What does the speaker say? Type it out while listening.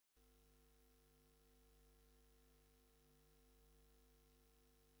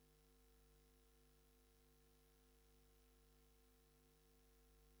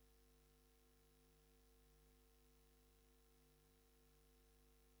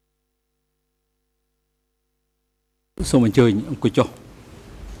សូមអញ្ជើញអង្គុយចុះ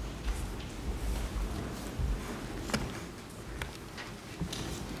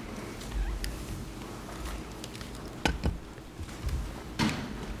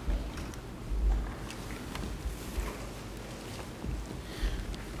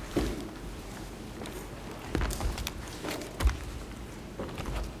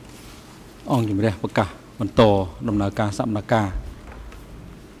អង្គជំរះប្រកាសបន្តដំណើរការសកម្មភាព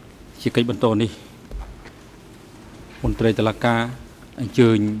ជាកិច្ចបន្តនេះមន្ត្រីតុលាការអញ្ជើ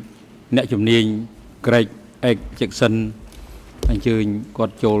ញអ្នកជំនាញ Craig Etcheson អញ្ជើញគា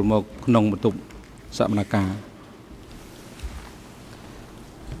ត់ចូលមកក្នុងបន្ទប់សកម្មភាព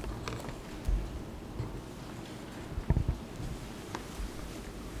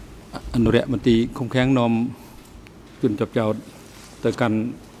អនុរិយមន្ត្រីឃុំឃាំងនាំជនជាប់ចោតទៅកាន់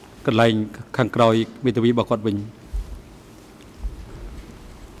កន្លែងខាងក្រោយវេទិការបស់គាត់វិញ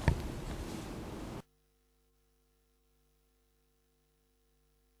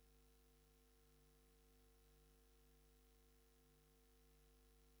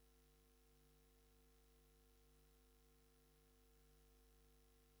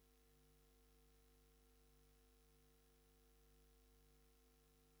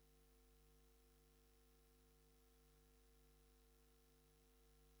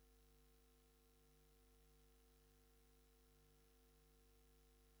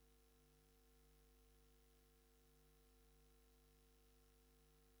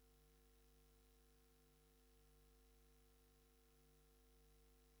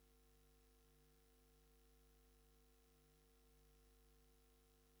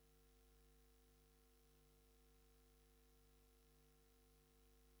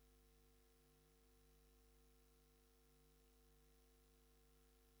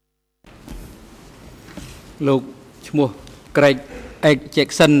លោកឈ្មោះ Craig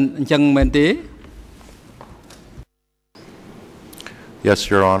Etcheson អញ្ចឹងមែនទេ Yes,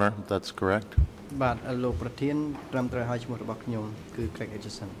 Your Honor, that's correct. បាទលោកប្រធានត្រឹមត្រូវឲ្យឈ្មោះរបស់ខ្ញុំគឺ Craig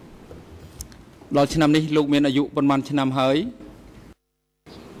Etcheson ដល់ឆ្នាំនេះលោកមានអាយុប៉ុន្មានឆ្នាំហើយ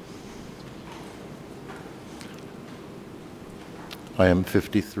I am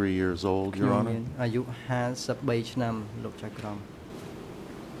 53 years old, Your Honor. អាយុ53ឆ្នាំលោកចៅក្រម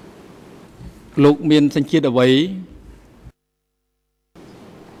លោកមានសញ្ជាតិអ្វី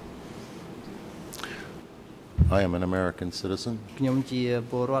I am an American citizen. ខ្ញុំជា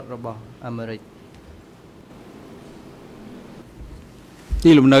ពលរដ្ឋរបស់អាមេរិក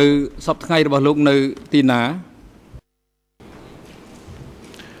ទីលំនៅសពថ្ងៃរបស់លោកនៅទីណា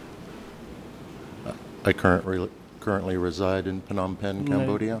I currently reside in Phnom Penh,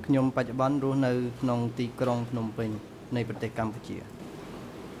 Cambodia. ខ្ញុំបច្ចុប្បន្នរស់នៅក្នុងទីក្រុងភ្នំពេញនៃប្រទេសកម្ពុជា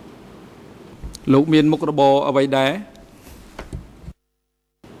លោកមានមុខរបរអ្វីដែរ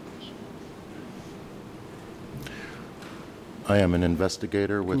I am an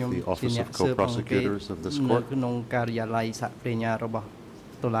investigator with the Office of Co-Prosecutors of this court. ក្នុងការិយាល័យសហប្រញ្ញារបស់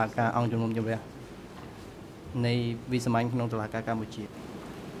តុលាការអង្គជំនុំជម្រះនៃវិសាមញ្ញក្នុងតុលាការកម្ពុជា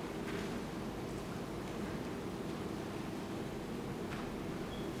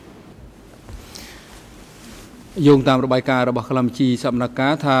យោងតាមរបាយការណ៍របស់ក្លំជីសកម្មភា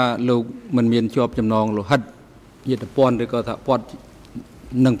ពថាលោកមិនមានជាប់ចំណងលោហិតយុទ្ធពន្ធឬក៏ថាព័ទ្ធ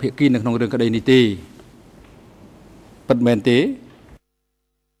នឹងភាគីនៅក្នុងរឿងក្តីនេះទេពិតមែនទេ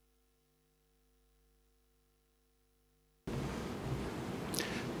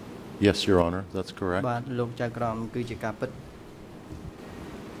Yes, Your Honor, that's correct. បាទលោកចៅក្រមគឺជាការពិត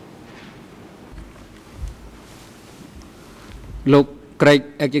លោក Craig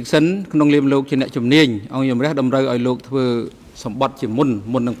Etcheson ក្នុងនាមលោកជាអ្នកជំនាញអង្គជំរះតម្រូវឲ្យលោកធ្វើសម្បត្តិជាមុ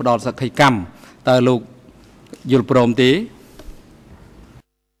ននឹងផ្ដល់សក្ខីកម្មតើលោកយល់ព្រមទេ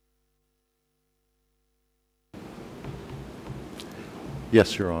Yes,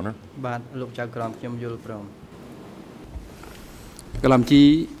 Your Honor. បាទលោកចៅក្រមខ្ញុំយល់ព្រម ក្លំជី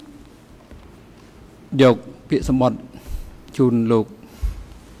យកពាក្យសម្បត្តិជូនលោក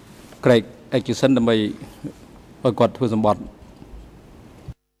Craig Etcheson ដើម្បីឲ្យគាត់ធ្វើសម្បត្តិ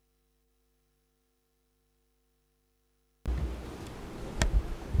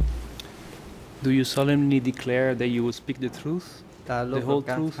Do you solemnly declare that you will speak the truth, តើលោក the whole ប្រ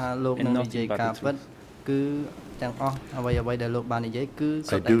កាស truth, ថាលោក and នឹងនិ nothing យាយ but ការ the ពិត truth? គឺទាំងអស់អ្វីដែលលោកបាននិយាយគឺ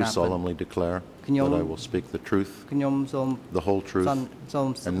សុ I ទ្ធតែ do ការពិត solemnly declare that I will speak the truth, ខ្ញុំសូម the whole truth, សូម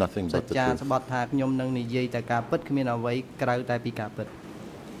and nothing ស but ច្ the ចា truth. ស្បត់ថាខ្ញុំនឹងនិយាយតែការពិតគ្មានអ្វីក្រៅតែពីការពិត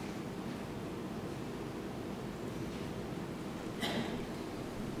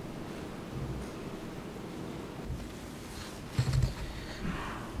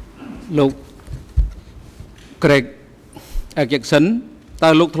លោក Craig Etcheson តើ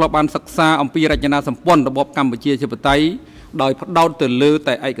លោកធ្លាប់បានសិក្សាអំពីរចនាសម្ព័ន្ធរបបកម្ពុជាជាបតៃដោយផ្ដោតទៅលើ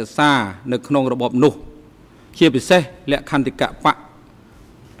តែឯកសារនៅក្នុងរបបនោះជាពិសេសលក្ខន្តិកៈបក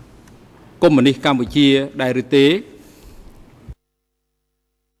កុម្មុយនីសកម្ពុជាដែរឬទេ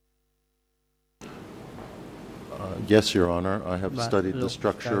Yes, Your Honor. I have studied the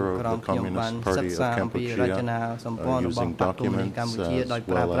structure of the Communist Party of Cambodia using documents as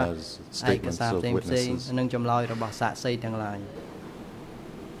well as statements of witnesses. និងចម្លើយរបស់សាក្សីទាំងឡាយ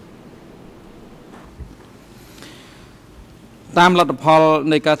តាមលទ្ធផល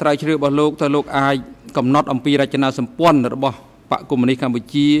នៃការស្រាវជ្រាវរបស់លោកតើលោកអាចកំណត់អំពីរចនាសម្ព័ន្ធរបស់បកកុម្មុយនីសកម្ពុ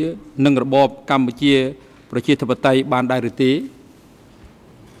ជានិងរបបកម្ពុជាប្រជាធិបតេយ្យបានដែរឬទេ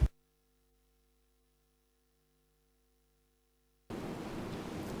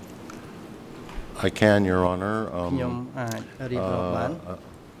I can, Your Honor.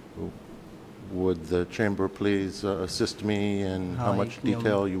 Would the chamber please assist me in how much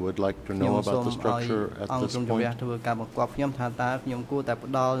detail you would like to know about the structure at this point? ធ្វើការបង្គាប់ខ្ញុំថាតើខ្ញុំគួរតែ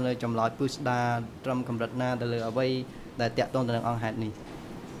ផ្ដល់នៅចម្លើយពិស្ដារត្រឹមកម្រិតណាទៅលើអ្វីដែលតាក់ទងទៅនឹងអង្គហេតុនេះ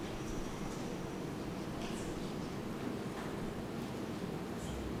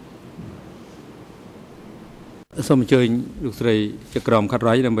សូមអញ្ជើញលោកស្រីចក្រមខាត់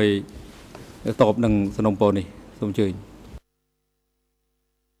រៃដើម្បីតបនឹងសំណុំពរនេះសូមអញ្ជើញ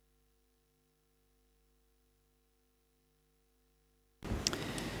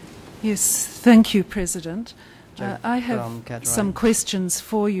Yes, thank you, President. I have some questions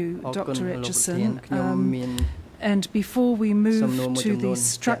for you, Dr. Etcheson. And before we move to the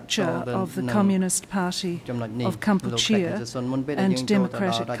structure of the Communist Party of Kampuchea and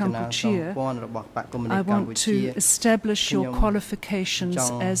Democratic Kampuchea, I want to establish your qualifications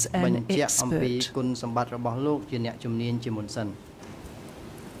as an expert.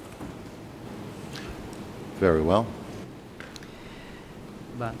 Very well.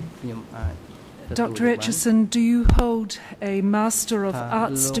 Dr. Etcheson, do you hold a Master of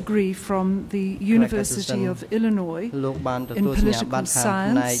Arts degree from the University of Illinois in Political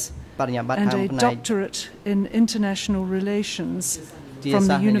Science and a doctorate in International Relations from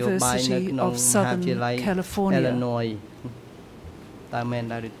the University of Southern California?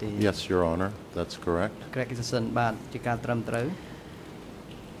 Yes, Your Honor, that's correct. Craig Etcheson បាទជាការត្រឹមត្រូវ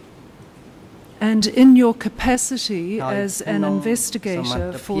And in your capacity as an investigator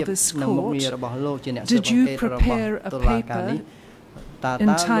for this court, did you prepare a paper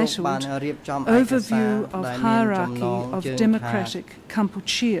entitled Overview of Hierarchy of Democratic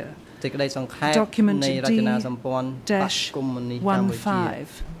Kampuchea, document D-15?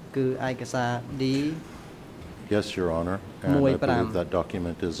 Yes, Your Honor, and I believe that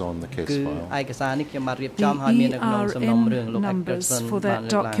document is on the case file. The ERN numbers for that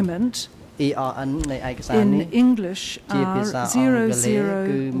document in English are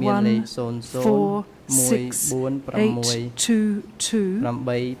 00146822 to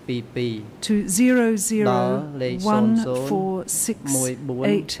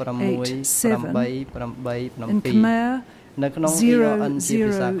 00146887. In Khmer,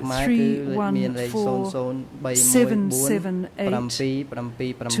 0031477 to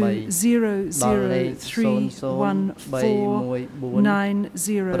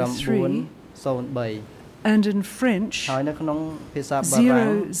 0031493, and in French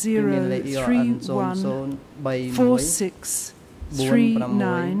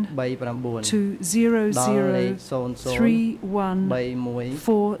 0031469 to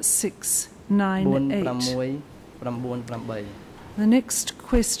 0031468. The next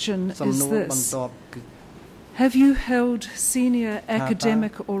question is this. Have you held senior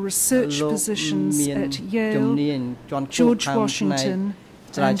academic or research positions at Yale, George Washington,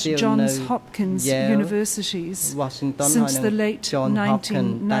 and Johns Hopkins universities since the late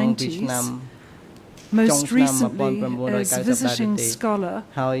 1990s? Most recently as visiting scholar,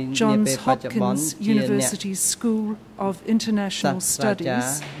 Johns Hopkins University School of International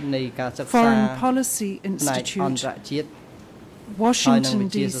Studies, Foreign Policy Institute, Washington,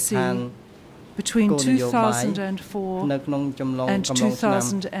 D.C., between 2004 and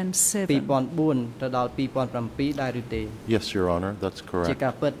 2007. Yes, Your Honor, that's correct.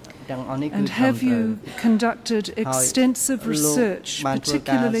 And have you conducted extensive research,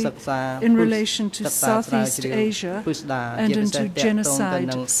 particularly in relation to Southeast Asia and into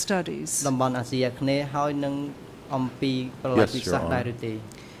genocide studies? Yes, Your Honor.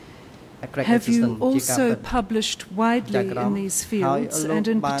 Have you also published widely in these fields, and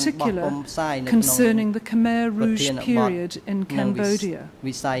in particular concerning the Khmer Rouge period in Cambodia?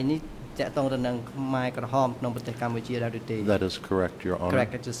 That is correct, Your Honor. Craig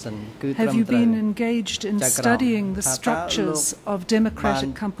Etcheson គឺត្រឹ Have ម you ត្រូវ been engaged in studying the structures of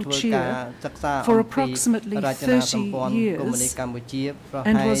democratic Kampuchea for approximately 30 years,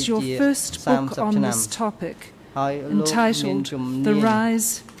 and was your first book on this topic, entitled The Rise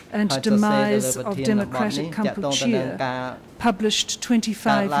and Demise of Democratic Kampuchea, published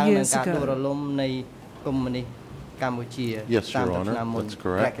 25 years ago? Yes, Your Honor, that's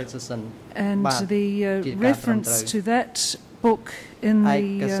correct. And the reference to that book in the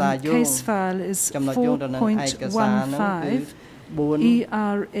case file is 4.15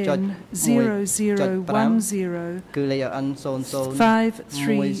 ERN 0010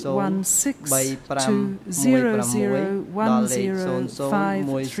 5316 to 0010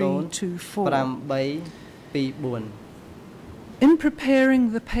 5324. In preparing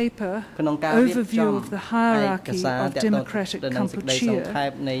the paper, Overview of the Hierarchy of Democratic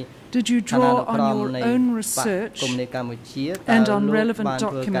Kampuchea, did you draw on your own research and on relevant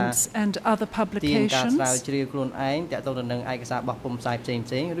documents and other publications?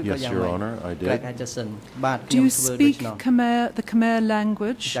 Yes, Your Honor, I did. Do you speak the Khmer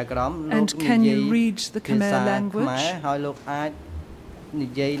language, and can you read the Khmer language?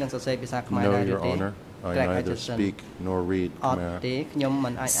 No, Your Honor. I neither speak nor read Khmer.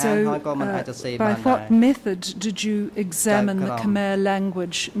 So, by what method did you examine the Khmer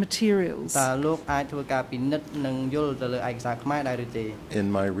language materials? In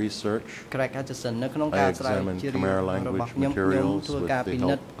my research, I examined Khmer language materials with the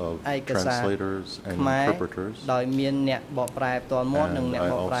help of translators and interpreters, and I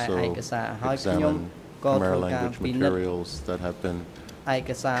also examined Khmer language materials that have been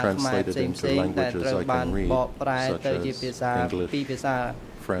translated into languages I can read, such as English,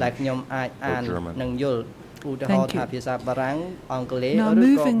 French, or German. Thank you. Now,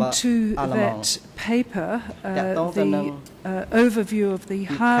 moving to that paper, the overview of the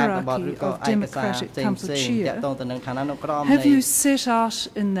hierarchy of democratic Kampuchea, have you set out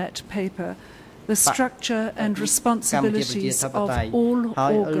in that paper the structure and responsibilities of all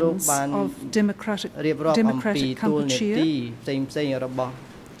organs of democratic Kampuchea?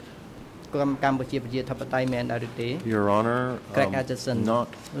 Your Honor, not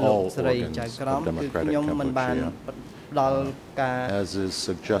all organs of democratic Kampuchea, as is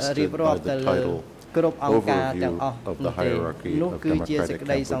suggested by the title, Overview of the Hierarchy of Democratic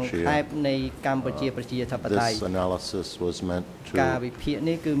Kampuchea. This analysis was meant to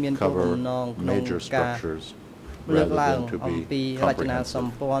cover major structures rather than to be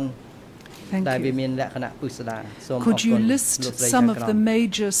comprehensive. Thank you. Could you list some of the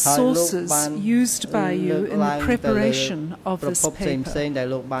major sources used by you in the preparation of this paper?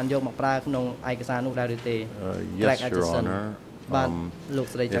 Yes, Your Honor.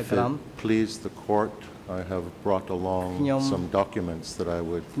 If it please the court, I have brought along some documents that I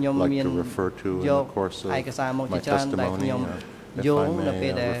would like to refer to in the course of my testimony. If I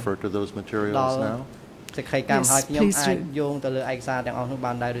may refer to those materials now. Yes, please do.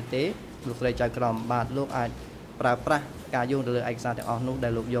 លោកស្រីចៅក្រមបាទលោកអាចប្រើប្រាស់ការយោងទៅលើឯកសារទាំងអស់នោះដែ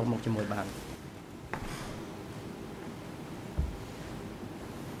លលោកយកមកជាមួយបាន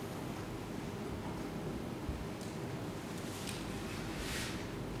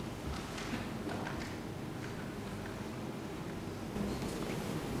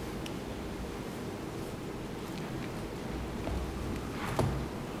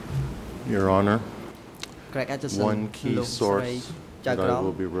Your Honor, Craig Etcheson, one key source that I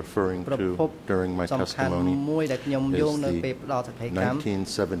will be referring to during my testimony is the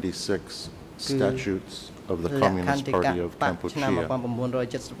 1976 statutes of the Communist Party of Kampuchea.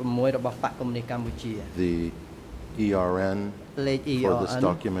 The ERN for this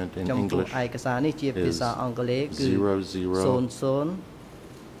document in English is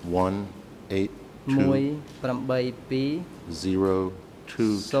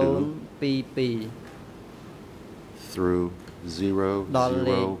 00182022 through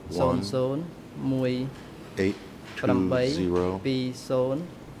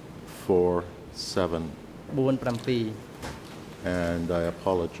 0018047. And I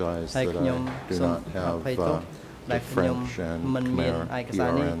apologize that I do not have the French and Khmer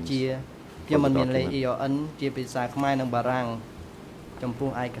ERNs for the document. A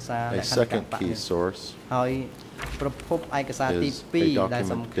second key source is a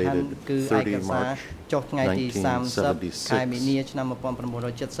document dated 30 March 1976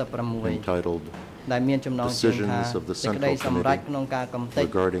 entitled Decisions of the Central Committee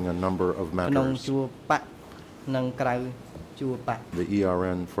regarding a number of matters. The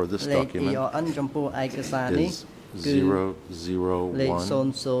ERN for this document is 001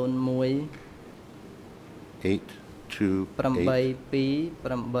 828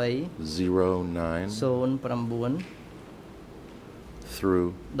 09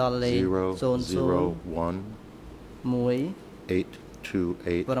 through 001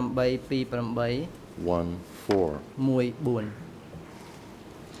 828 14.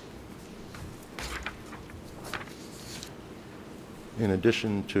 In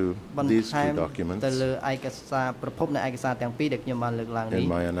addition to these two documents, in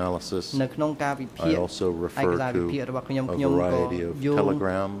my analysis, I also refer to a variety of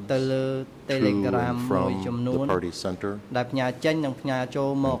telegrams to and from the party center,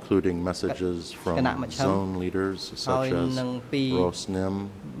 including messages from zone leaders such as Rosnim,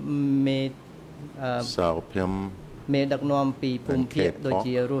 Sao Pim, and K-Pok,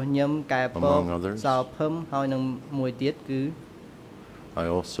 among others. I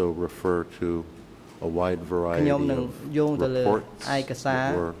also refer to a wide variety of reports that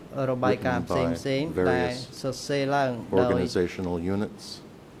were written by various organizational units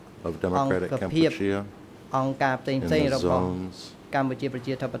of Democratic Kampuchea in the zones,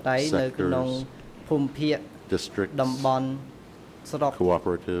 sectors, districts,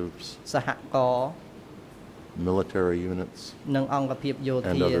 cooperatives, military units, and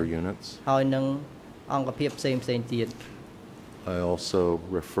other units. I also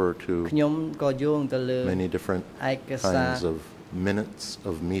refer to many different kinds of minutes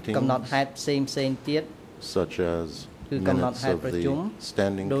of meetings, such as minutes of the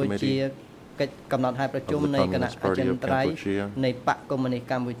Standing Committee of the Communist Party of Kampuchea,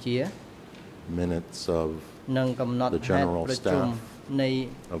 minutes of the General Staff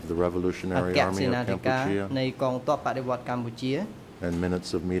of the Revolutionary Army of Kampuchea, and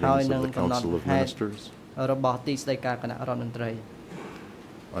minutes of meetings of the Council of Ministers.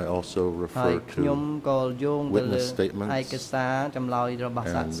 I also refer to witness statements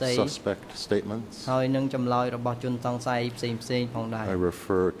and suspect statements. I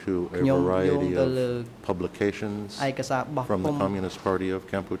refer to a variety of publications from the Communist Party of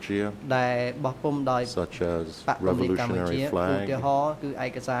Kampuchea, such as Revolutionary Flag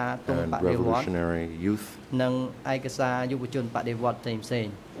and Revolutionary Youth.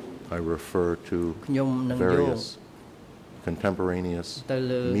 I refer to various contemporaneous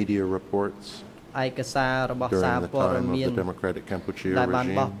media reports during the time of the Democratic Kampuchea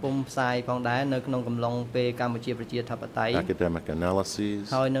regime, academic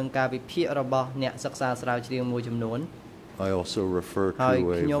analyses. I also refer to a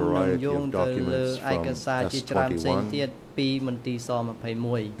variety of documents from S21,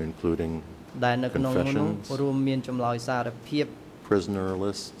 including confessions, prisoner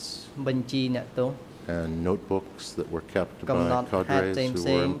lists, and notebooks that were kept by cadres who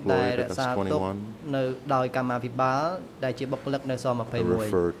were employed at S21. I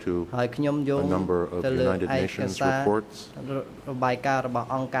refer to a number of United Nations reports,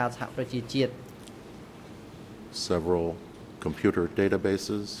 several computer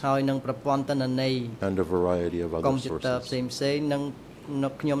databases, and a variety of other sources.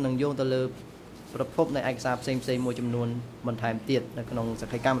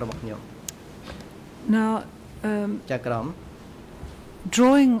 Now,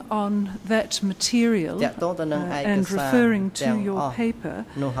 drawing on that material and referring to your paper,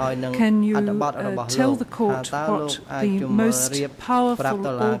 can you tell the court what the most powerful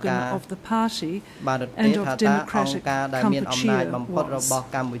organ of the party and of Democratic Kampuchea was?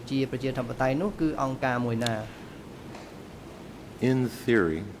 In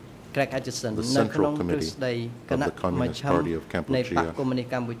theory, Craig Etcheson, the Central Committee of the Communist Party of Kampuchea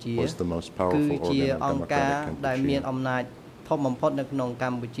was the most powerful organ of Democratic Kampuchea.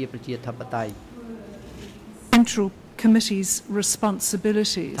 Central Committee's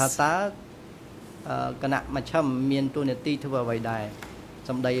responsibilities.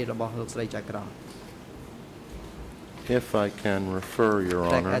 If I can refer, Your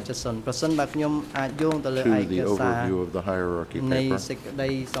Honor, to the overview of the hierarchy paper,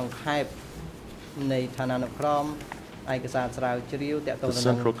 the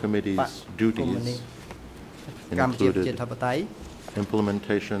Central Committee's duties included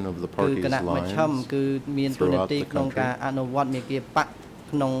implementation of the party's lines throughout the country,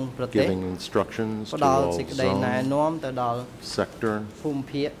 giving instructions to all zone, sector,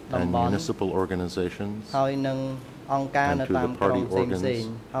 and municipal organizations, and to the party organs,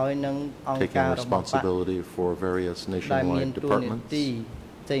 taking responsibility for various nationwide departments,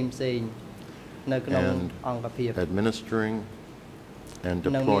 and administering and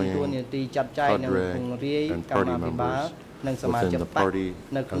deploying cadre and party members within the party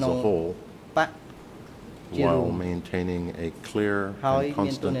as a whole, while maintaining a clear and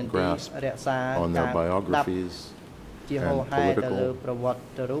constant grasp on their biographies and political,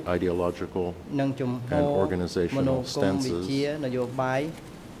 ideological, and organizational stances,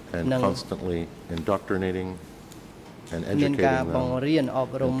 and constantly indoctrinating and educating them in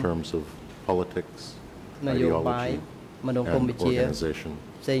terms of politics, ideology, and organization.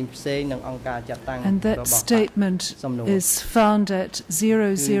 And that statement is found at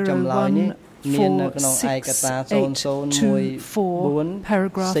 0014684,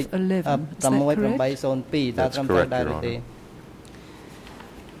 paragraph 11. Is that correct? That's correct, Your Honor.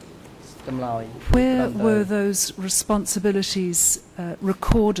 Where were those responsibilities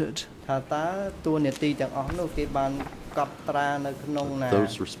recorded?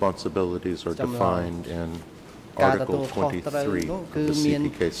 Those responsibilities are defined in Article 23 of the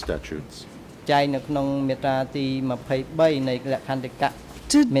CPK statutes.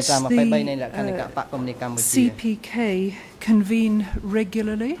 Did the CPK convene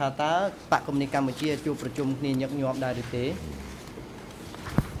regularly?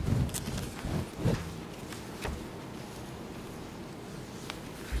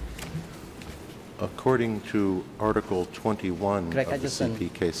 According to Article 21 of the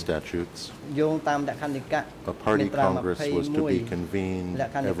CPK statutes, a party congress was to be convened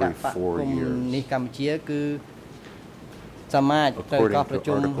every 4 years. According to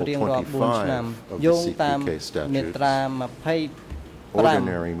Article 25 of the CPK statutes,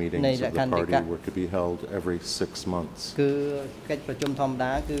 ordinary meetings of the party were to be held every 6 months. In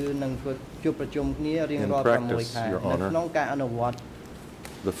practice, Your Honor,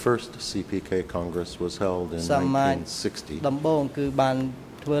 the first CPK Congress was held in 1960, and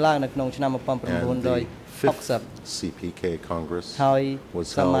the fifth CPK Congress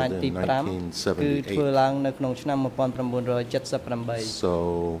was held in 1978.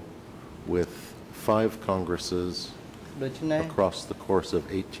 So, with 5 Congresses across the course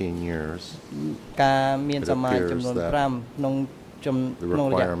of 18 years, it appears that the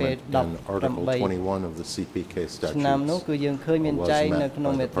requirement in Article 21 of the CPK statutes was met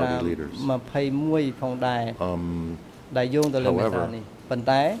by the party leaders. However,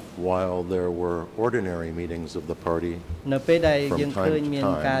 while there were ordinary meetings of the party from time to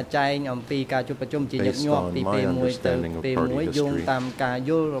time, based on my understanding of party history,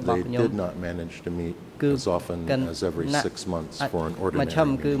 they did not manage to meet as often as every 6 months for an ordinary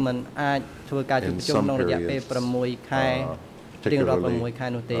meeting. In some periods, particularly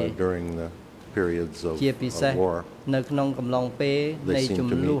during the periods of war, they seem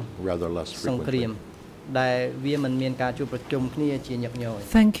to meet rather less frequently.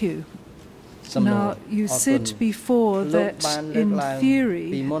 Thank you. Now, you said before that in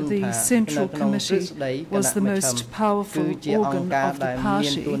theory the Central Committee was the most powerful organ of the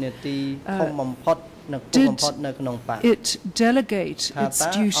party. Did it delegate its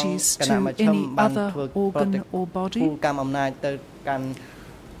duties to any other organ or body?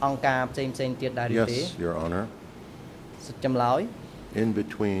 Yes, Your Honor. In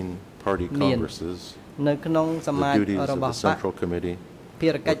between party congresses, the duties of the Central Committee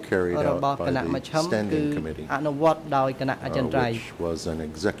were carried out by the Standing Committee, which was an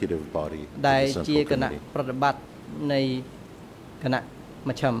executive body of the Central Committee.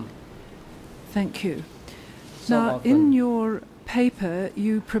 Thank you. Now, in your paper,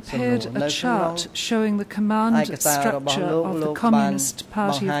 you prepared a chart showing the command structure of the Communist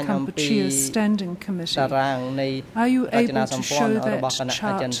Party of Kampuchea's Standing Committee. Are you able to show that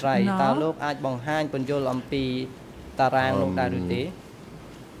chart now?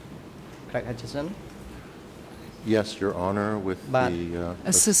 Craig Etcheson? Yes, Your Honor, with the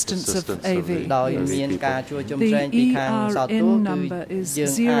assistance of AV. The ERN number is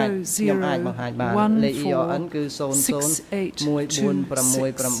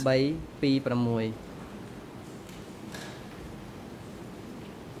 00146826.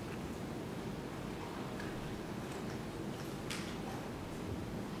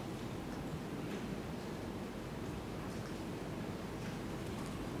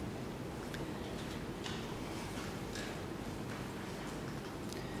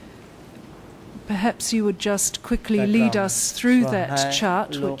 Perhaps you would just quickly lead us through that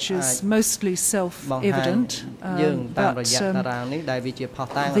chart, which is mostly self-evident, but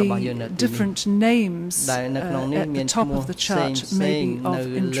the different names at the top of the chart may be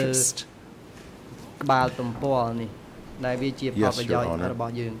of interest. Yes, Your Honor.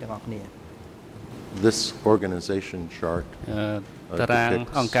 This organization chart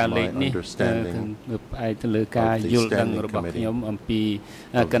depicts my understanding of the Standing Committee of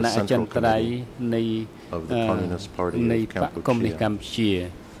the Central Committee of the Communist Party of Kampuchea.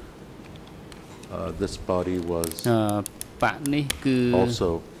 This body was បាក់នេះគឺ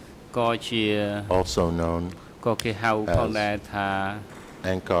ក៏ជា also known ក៏គេហៅផងដែរថា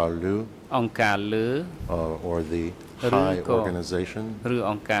Angkar Lu អង្គការលើ or the High Organization ឬ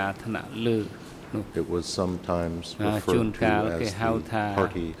អង្គការថ្នាក់លើ It was sometimes referred to as the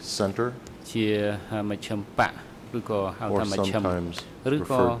Party Center ជាមជ្ឈិមបកឬក៏ហៅថាមជ្ឈិមឬ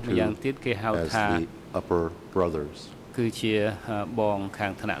ក៏ម្យ៉ាងទៀតគេហៅថា the Upper Brothers គឺជាបងខា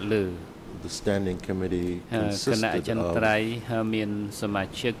ងថ្នាក់លើ The Standing Committee គណៈអចិន្ត្រៃយ៍មានសមា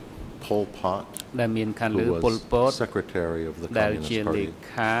ជិក Pol Pot ដែលមានខាងលើ Pol Pot Secretary of the ដែល Communist ជាលេ Party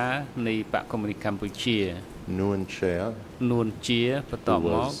ខានៃបកកុម្មុយនីសកម្ពុជា Nguyen Chia នួនជាបន្តម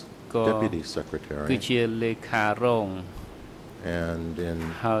កក៏ Deputy Secretary គឺជាលេខារង and in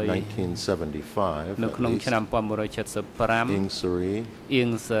 1975 នៅក្នុងឆ្នាំ1975 Ieng Sary អៀង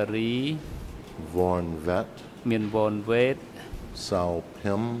សារី Vorn Vet មាន Von Vet Sao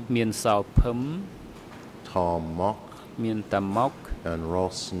Phim មានសោភឹម Tom Mok មានតាម៉ុក and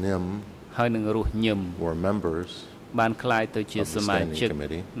Ross Nim ហើយនឹងរស់ញឹម were members បានក្លាយទៅជាសមាជិក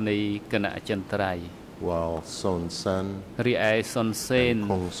នៃគណៈអចិន្ត្រៃយ៍ while Son Sen រីឯសុនសេន and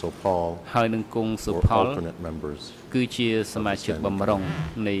Kung Sopal ហើយនឹងគង់សុផ were ល alternate members គឺជាសមាជិកបម្រុង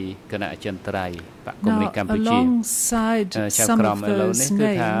នៃគណៈអចិន្ត្រៃយ៍បកកុម្មុយនីសកម្ពុជា alongside some of those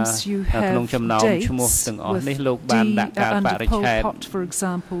names you have ក្នុងចំណោមឈ្មោះទាំងអស់នេះលោកបានដាក់កាលបរិច្ឆេទ for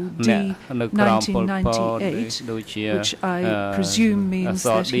example D នៅក្រោម Pol Pot ដូចជា which I presume means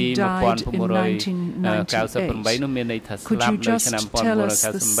that he died in 1998 នោះមានន័យថាស្លាប់នៅឆ្នាំ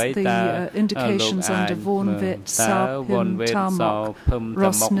1998 តើ indications under Vorn Vet សោភឹមតាម៉ុក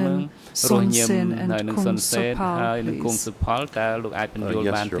Rosnan រស់ញឹមហើយនឹងសុនសេនហើយនឹងគង់សុផលតើលោកអាចបញ្យល់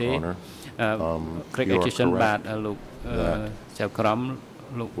បានទេ Craig Etcheson បាទលោកចៅក្រម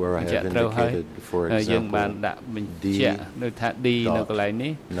លោកបញ្ជាក់ត្រូវហើយយើងបានដាក់បញ្ជាក់នៅថា D នៅកន្លែង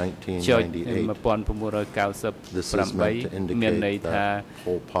នេះចុច1998មានន័យថា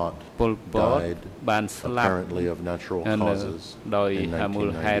Pol Pot បានស្លាប់ដោយមូល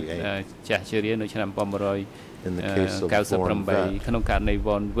ហេតុចាស់ជរានៅឆ្នាំIn the case of Vorn Vet ក្នុងករណី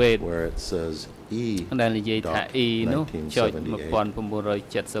Von Vet where it says E ដែលនិយាយថា E នោះចុច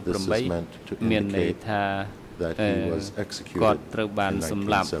1978មានន័យថា that he was executed គាត់ត្រូវបានសម្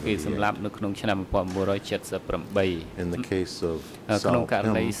លាប់គេសម្លាប់នៅក្នុងឆ្នាំ1978 In the case of ក្នុងករ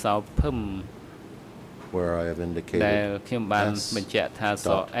ណីសោភឹម where I have ដែល indicated ខ្ញុំបានបញ្ជាក់ថាស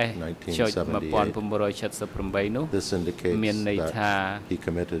S ចុច1978នោះ this indicates មានន័យថា that he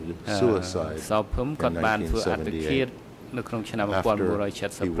committed suicide សោភឹមគាត់បានធ្វើអត្តឃាតនៅក្នុងឆ្នាំ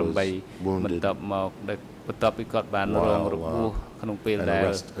1978បន្ទាប់ពីគាត់បានរងរបួសក្នុងពេលដែល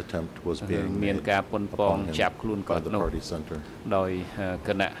មានការប៉ុនប៉ងចាប់ខ្លួនគាត់នោះដោយគ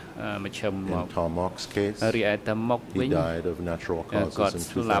ណៈមជ្ឈិមមករីឯតាម៉ុកវិញគាត់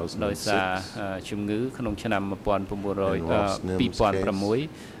ស្លាប់ដោយសារជំងឺក្នុងឆ្នាំ2006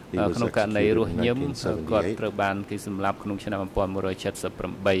ក្នុងករណីរស់ញឹមគាត់ត្រូវបានគេសម្លាប់ក្នុងឆ្នាំ1978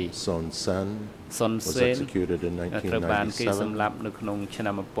 សុនសេនត្រូវបានគេសម្លាប់នៅក្នុងឆ្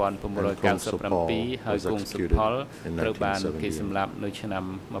នាំ1997ហើយគង់សុផលត្រូវបានគេសម្លាប់នៅឆ្នាំ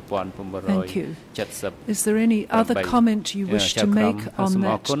1970 Is there any other comment you wish to make on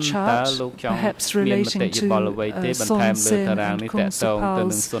that chart perhaps relating to Son Sen and Kung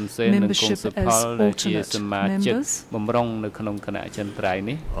Supal's membership as alternate members បំរុងនៅក្នុងគណៈអចិន្ត្រៃយ៍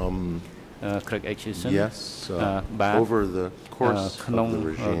នេះ Craig Etcheson Yes over the course of the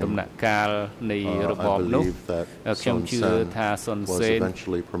regime ដំណាក់កាលនៃរបបនោះខ្ញុំជឿថាសុនសេន was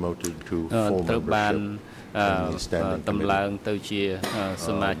eventually promoted to full ត្រូវបាន membership តម្លើងទៅជាស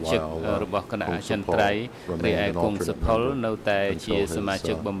មាជិករបស់គណៈអចិន្ត្រៃយ៍រីឯគង់សុផលនៅតែជាសមា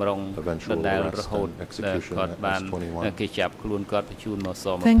ជិកបម្រុងដដែលរហូតដែលគាត់បានគេចាប់ខ្លួនគាត់បញ្ជូនមកស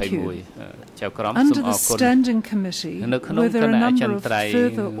21ចៅក្រមសូមអរគុណ Standing Committee were there a number of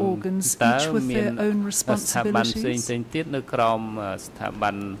further organs each with their own responsibilities ទៀតនៅក្រោមស្ថាប័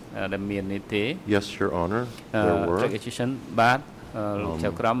នដែលមាននេះទេ Yes your honor there were បាទលោកចៅ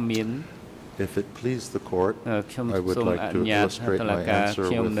ក្រមមាន If it please the court, I would like to illustrate my answer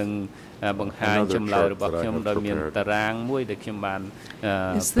with another chart that I have prepared.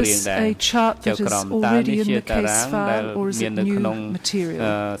 Is this a chart that is already in the case file or is it new material?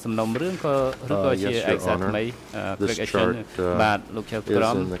 Yes, Your Honor. This chart is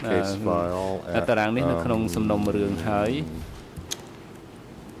in the case file at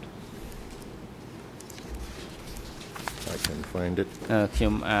I can find it. ខ្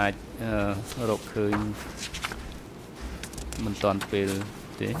ញុំអាចរកឃើញមិនតាន់ពេល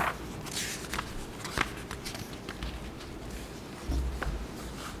ទេ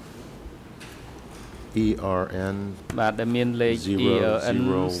I ERN បាទដែលមានលេខ ERN 001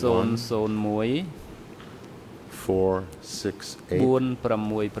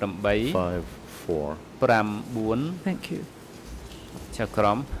 46854 Thank you. ចៅក្រ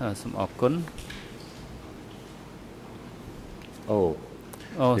មសូមអរគុណ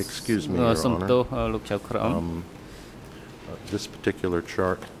excuse me, Your សូម Honor. ទោសលោកចៅក្រម This particular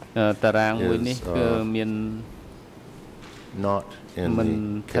chart តារាងមួយនេះគឺមាន not in មិន the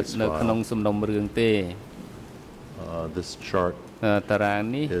ស្ថិត case នៅក្នុង file. សំណុំរឿងទេ This chart តារាង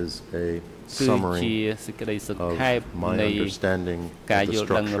នេះ is a គឺជា summary សេចក្តីសង្ of ខេប my នៃ understanding ការ of the យល់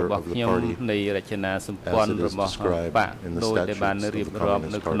ដឹង structure របស់ of the ខ្ញុំ party នៃរចនាសម្ព័ន្ធ as it is របស់ described បក in the ដោយដែលបាន statutes of រៀប the រាប់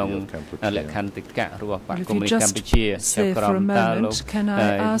នៅ Communist ក្នុង Party of Cambodia. លក្ខន្តិកៈរបស់បក If កុម្មុយ you នីស just កម្ពុជាចៅ say ក្រ for ម a តើលោក moment, can I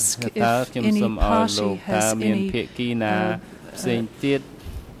ask តើ if ខ្ញុំ any សូមឲ្យលោក party តើ has មាន any ភាគីណាផ្សេងទៀត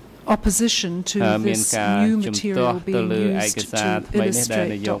opposition to មាន this ការ new ជំទាស់ material ទៅ being លើឯ used កសារ to ថ្មីនេះដែល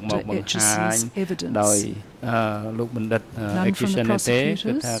នា illustrate យកមក Dr. បង្ហាញ Etcheson's ដោយ evidence? លោកបណ្ឌិត None from the Etcheson ទេគឺ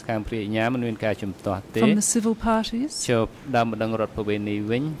prosecutors? ថាខាងព្រាញ្ញាមិនមានការជំទាស់ទេ From the civil parties? ជប់ដើមបណ្ដឹងរដ្ឋប្រវេណី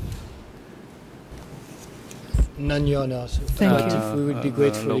វិញ None, Your Honor. Thank you. We would be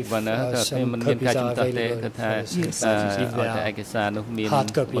grateful លោក if បណ្ឌិតថា some មិនមាន copies ការជំ are ទាស់ទេ available គឺថា for Yes. the parties if ឲ្យ they តែ are ឯកសារនោះមាន hard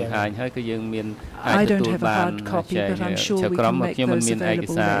copy បង្ហាញហើយគឺយើងមានអាច I ទទួល don't have a បាន hard copy, but I'm sure ចៅ we ក្រម can មក make ខ្ញុំមិន those មានឯក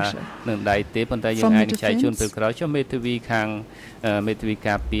available សារ later. នឹងដៃទេប៉ុន្តែយើង From អាច the នឹងចែកជូន defense? ពេលក្រោយចុះមេធាវីខាងមេធាវី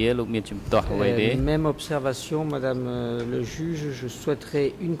ការពារលោកមានជំទាស់អ្វីទេ Même observation, Madame le juge, je souhaiterais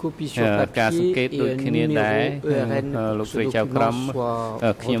une copie sur ការសង្ papier កេត et ដូច un គ្នាដែរ numéro ERN លោក pour ស្រី que ចៅ ce ក្រម document soit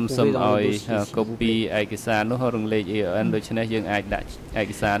ខ្ញុំសូម retrouvé dans ឲ្យ le dossier, s'il កូ vous ពី plaît. ឯកសារនោះរំលេខ ERN ដូច្នេះយើងអាចដាក់ឯ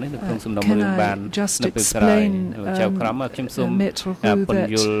កសារនេះនៅក្នុងសំណុំ Can រឿងបាន I just នៅពេលក្រោយ explain, ចៅក្រមខ្ញុំសូម Maître Roux, ពន្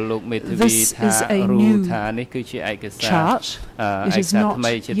យល់ that លោកមេធាវី this ថា is a រូ new ថានេះគឺជាឯកសារ chart. ឯ It ក is សារ not ថ្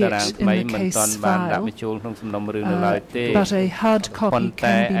មីជាតារាង yet ថ្មី in the មិន case ទាន់បានដាក់ file, បញ្ចូលក្នុងសំណុំរឿងនៅឡើយទេ but a hard ប៉ុ copy ន្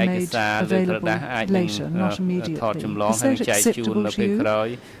តែ can be ឯក made សារលើក្រ available ដាសអាចនឹង later, not ថត immediately. ចម្លង Is ហើយ that ចែកជូន acceptable នៅ to ពេល you? ក្រោយ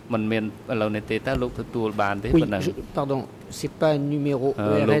មិនមានឥឡូវនេះទេតើលោកទទួលបានទេ Oui, ប៉ុណ្ណឹង pardon, c'est pas un numéro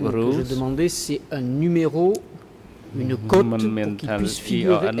ERN que je Rose. demandais, c'est un numéro, une cote Mon pour mental qu'il puisse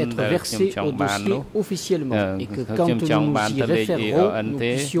figurer, ERN être del versé Kim au Chong Ban dossierនោះ officiellement. Et que quand ខ្ញុំ nous ចង់បាន nous y តលេខ référerons, ERN nous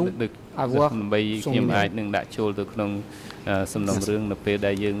ទេ puissions ដូច avoir ដើម្បី son ខ្ញុំអាច numéro. នឹងដាក់ចូលទៅក្នុងសំណុំរឿងនៅពេល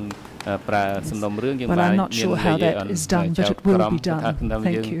ដែលយើងប្រើសំណុំរឿងយើង Well, បាន I'm not sure how that is done, but it will be done.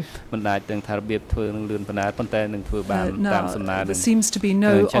 Thank you. មិនអាចទាំងថារបៀបធ្វើនឹងលឿនប៉ុណ្ណាប៉ុន្តែនឹងធ្វើបានតាមសំណើ Now, នឹង there seems to be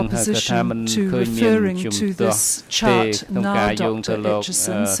no opposition to referring to this chart now, Dr.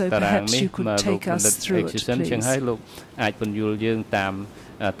 Etcheson, so perhaps you could take us through it, ចឹងហើយ please. លោកអាចពន្យល់យើងតាម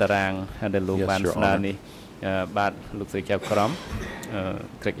តារាងដែលលោកបានស្នើនេះបាទលោកស្រីចៅក្រម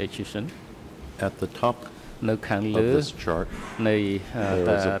Craig Etcheson At the top នៅខាង of លើ this chart, នៃ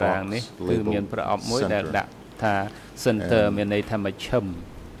there is a តារាងនេះ box គឺមាន labeled ប្រអប់មួយដែល center. ដាក់ថា center And មានន័យថាមជ្ឈិម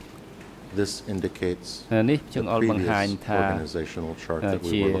this indicates នេះច the ង្អុលបង្ហាញ previous ថា organizational chart that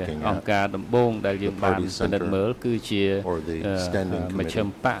ជា we were looking អង្គ at, ការដំបូងដែលយើងបានពិនិត្យមើលគឺជា or the standing មជ្ឈិម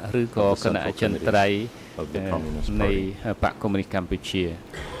committee បកឬក៏ of the គណៈអ Central ចិន្ត្រៃយ៍ of the Communist នៃ Party. បកកុម្មុយនីសកម្ពុជា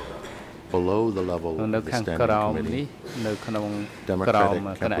Below the level នៅ of the ខាង standing ក្រោមនេះ committee, នៅក្នុង Democratic ក្រោម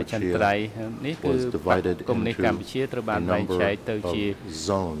គណៈអចិន្ត្រៃយ៍នេះគឺ was បក divided កុម្មុយនីស into កម្ពុជាត្រូវបាន a បែង number ចែកទៅ of ជា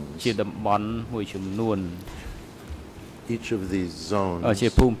zones. តំបន់មួយចំនួន Each of these zones ជា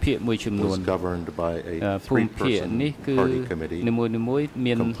ភូមិភាគមួយចំនួន was governed by a ភូមិភាគ three-person នេះគឺ party committee នីមួយៗ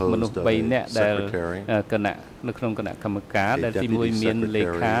មានមនុស្ស composed of 3 នាក់ a ដែល secretary, គណៈនៅក្នុងគណៈកម្មការ a ដែលទី deputy 1មានលេ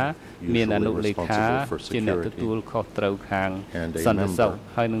ខា secretary, មានអនុ usually លេខា responsible for ជាអ្នក security, ទទួលខុសត្រូវខាង and a សន្តិសុខ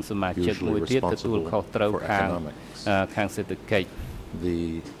member, ហើយនឹងសមាជិក usually មួយទៀតទទួល responsible ខុសត្រូវ for ខាង economics. ខាងសេដ្ឋកិច្ច The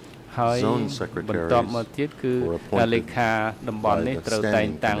ហើយ zone បន្ទាប់មក secretaries ទៀតគឺ were appointed លេខាតំបន់នេះ by the ត្រូវតែង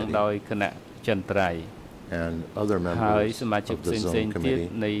standing តាំង committee. ដោយគណៈចន្ទ្រៃ and other ហើយ members សមាជិក of ផ្ the សេង zone ៗទៀត committee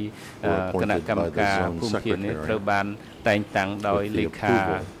នៃគ were ណៈ appointed កម្ម by the ការ zone ភូមិភាគនេះ secretary ត្រូវបានតែងតាំងដោយ with the លេខា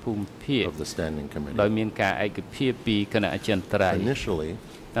approval ភូមិភាគ of the standing ដោយ committee. មានការឯកភាពពីគណៈអចិន្ត្រៃយ៍ Initially,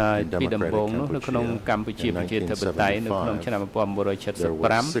 ពី in ដំបូងនោះនៅ democratic ក្នុងកម្ពុជា Cambodia ប្រជាធិបតេយ្យនៅក្នុងឆ្នាំ there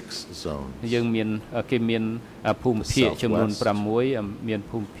were 1975 6 zones. យើងមានគេមានភូមិភាគចំនួន The 6 មាន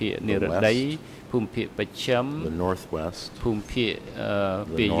ភូមិភាគនិរតី ភូមិភាគបច្ចិម The northwest, ភូមិភាគ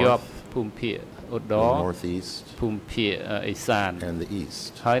ពាយ័ព្យភូមិភាគឧត្ត the រ northeast, ភូមិភាគឦសាន and the east.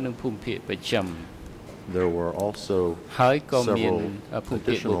 ហើយនឹងភូមិភាគបច្ចិម There were also ហើយក៏មាន several ភូមិ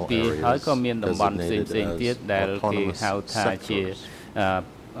ភាគបូ additional ព៌ា areas ហើយក៏មានតំបន់ផ្សេង designated ៗទៀត as ដែលគេ autonomous ហៅថាជា sectors,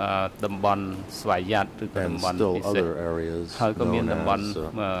 តំបន់ស្វយ័តឬក៏តំ and បន់ still ពិសេស other areas ហើយក៏មាន known តំបន់ as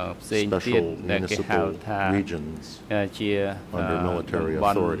ផ្សេងទៀត special ដែលគេហៅ municipal ថា regions ជា under តំ military ប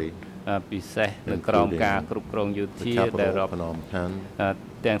ន់ authority, ពិសេសនៅក្រោមការគ្រប់គ្រងយោ the ធាដែល capital រាប់ Phnom Penh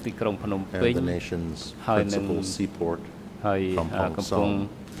ទាំងទីក្រុងភ្នំពេញ and the nation's Hai nâng- principal seaport, ហើយ Kampong កំពង់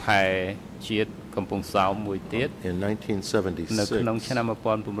Som. ផែជាតិ កំពង់សោមមួយទៀត In 1976, នៅក្នុងឆ្នាំ two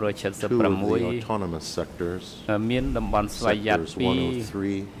of the autonomous sectors, មានតំបន់ស្វ័យយ័ត sectors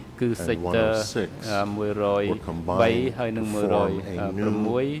 103 គឺ and sector 106 were 103 ហើយនិង combined to form a 106 new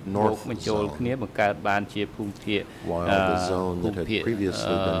north បញ្ចូល zone, គ្នាបង្កើតបានជាភូមិភាគ while the zone that had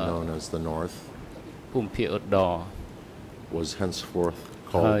previously been known as the north ភូមិភាគឧត្តរ was henceforth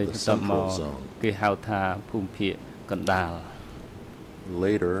ហើយ called the បន្តមក central zone. គេហៅថាភូមិភាគកណ្ដាល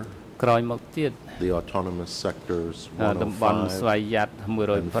Later, ក្រោយមកទៀត the autonomous sectors តំបន់ស្វ័យយ័ត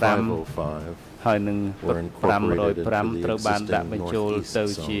and 505 ហើយនឹង were incorporated into 505 ត្រូវ the បានដាក់ existing បញ្ចូល northeast ទៅ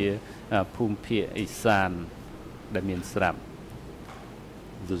ជា zone. ភូមិភាគឦសានដែលមានស្រាប់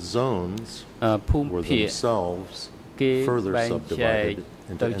The zones ភូមិ were ភាគ themselves គេ further បែងចែក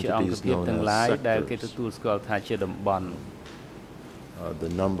subdivided ទៅ into ជាអង្គ entities ភាព known ទាំងឡាយ as ដែលគេ sectors. ទទួលស្គាល់ថាជាតំបន់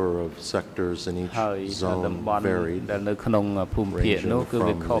The number of sectors in each ហើយតំ zone បន់ varied, ដែលនៅក្នុងភូមិភាគ ranging នោះគឺ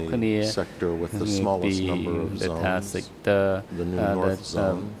វា from ខុសគ្នា the sector with the ពី smallest number of ដែលថា zones, sector the new north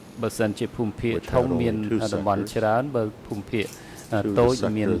zone, បើសិនជាភូមិភាគ which ធំ had មាន only two តំបន់ sectors, ច្រើនបើភូមិភាគ to តូ the ច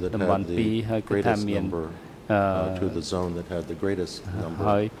មាន sector that តំបន់ had ពីរ the ហើយគឺថា greatest មាន number, to the zone that had the greatest number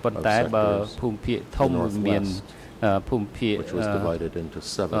ហើយប៉ុន្តែ of បើ sectors, ភូមិភាគធំ the មាន northwest, ភូមិភាគ which was divided into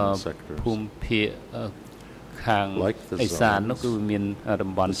 7 sectors. ភូមិភាគខាង Like the ឦសាន zones, នោះគឺមាន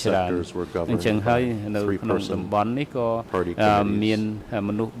តំបន់ the ច្រើន sectors were governed អញ្ចឹងហើយ by នៅក្នុង three-person តំបន់នេះក៏ party committees មាន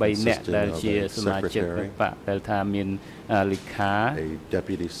មនុស្ស3នាក់ consisting ដែល of ជា a សមាជិក secretary, បកដែលថាមានលេខា a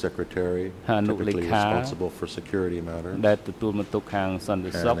deputy secretary, Hanu typically Likha, responsible for security matters, ដែលទទួលបន្ទុកខាងសន្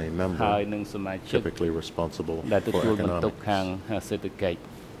តិសុខ and a member ហើយនិងសមាជិក typically responsible ដែល for ទទួលបន្ទុក economics. ខាងសេដ្ឋកិច្ច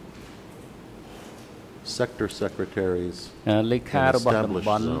Sector secretaries លេខារបស់តំ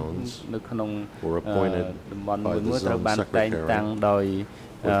បន់ established zones នៅក្នុង were appointed តំបន់ by the មួយៗត្រូវ zone បានតែង secretary តាំងដោយ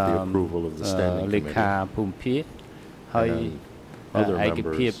with the approval of the standing លេខា committee ភូមិភាគហើយ and other ឯក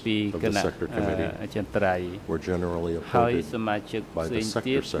ភាព members ពី of គ the ណៈ sector committee អចិន្ត្រៃយ៍ were generally ហើយ appointed សមាជិក by ផ្សេ the ង sector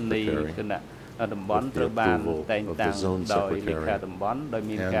ទៀតនៃ secretary គណៈតំបន់ with the ត្រូវបាន approval តែង of តាំ the ង zone ដោយលេ secretary ខាតំបន់ដោយ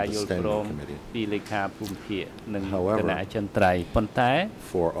មាន and ការ the យល់ standing ព្រម committee. ពីលេខាភូមិភាគនិង However, គណៈអចិន្ត្រៃយ៍ប៉ុន្តែ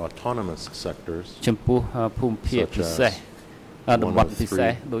For autonomous sectors ចំពោះភូមិភាគ such ពិសេស as តំបន់ពិសេ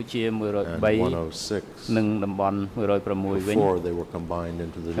សដូចជា and 103 និង 106 តំបន់106វិញ before they were combined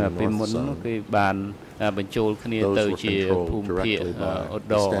into the ពី new មុន north នោះ zone. គេបានបញ្ចូលគ្នា Those ទៅ were ជា controlled ភូមិភាគ directly by ឧ the ត្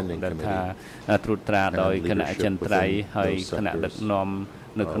តរ standing ដែលថា committee ត្រួតត្រាដោយ and គណៈអចិន្ត្រៃយ៍ leadership ហើយ within គណៈ those ដឹកនាំ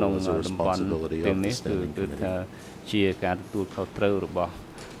នៅក្នុង was a តំបន់ responsibility of ទាំង the នេះ standing គឺថាជាការទទួលខុសត្រូវរបស់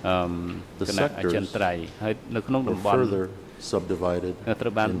The គណៈអចិន្ត្រៃយ៍ហើយនៅក្នុងតំ were បន់ further subdivided ត្រូ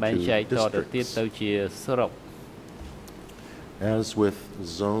វបានបែង into ចែកតទៅទៀត districts. ទៅជាស្រុក As with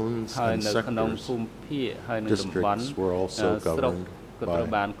zones ហើយ and នៅក្នុង sectors, ភូមិភាគហើយនៅតំបន់ districts were also ស្រុក governed ក៏ត្រូវ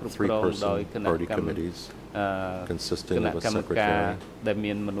បាន by គ្រប់គ្រងដោយគ three-person ណៈ party កម្ម committees គ consisting ណៈ of a កម្មការ secretary, ដែល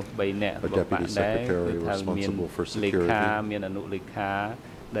មានមនុស្ស3នាក់ a របស់បក deputy ដែរ secretary គឺថាមាន responsible for លេ security, ខាមានអនុលេខា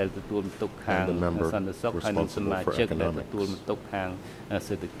ដែលទទួលបន្ទុកខាង and a member សន្តិសុខហើយនិងសមា responsible for ជិកដែល economics. ទទួលបន្ទុកខាង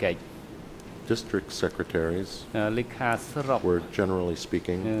សេដ្ឋកិច្ច District secretaries លេខាស្រុក were generally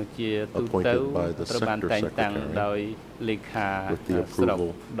speaking ជាទូទៅ appointed by the ត្រូវបាន sector តែងតាំង secretary ដោយលេខា with the ស្រុក approval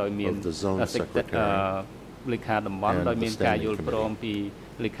ដោយមាន of the zone secretary លេខាតំបន់ and ដោយមាន the ការ standing យល់ព្រម ពី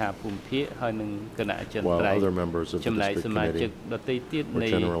លេខាភូមិភាគហើយនិងគណៈអចិន្ while ត្រៃយ៍ other members of the ចំណែក district សមាជិក committee ដទៃទៀត were នៃ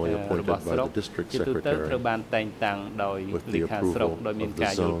generally appointed របស់ by ស្រុក the district ជាទូទៅ secretary ត្រូវបានតែងតាំងដោយ with the លេខាស្រុក approval ដោយមាន of the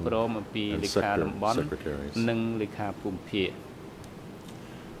ការយល់ zone ព្រមអំពី and លេខា sector តំបន់ secretaries. និងលេខាភូមិភាគ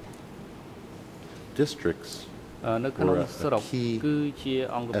Districts នៅក្នុង were a ស្រុក key គឺជា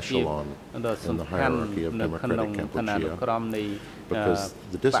អង្គភាព echelon ដ៏សំ in the ខាន់ hierarchy of នៅក្នុង democratic ឋានានុ Cambodia ក្រមនៃ because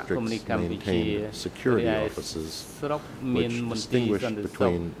the បកកុម្មុយនី districts កម្ពុជា maintained security រីឯ offices ស្រុកមាន which មន្ទីរ distinguished សន្តិសុខ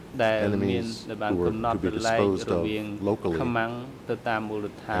between ដែលមាន enemies ដែលបាន who were កំណត់ to be រលែក disposed រ of វាង locally ខ្មាំងទៅតាមមូល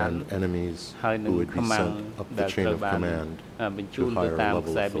ដ្ឋាន and enemies ហើយនឹង who would be ខ្មាំង sent up ដែល the chain ត្រូវ of បាន command បញ្ជូន to ទៅ higher តាម level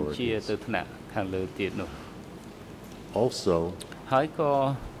ខ្សែបញ្ជា authorities. ទៅថ្នាក់ខាងលើទៀតនោះ Also, ហើយក៏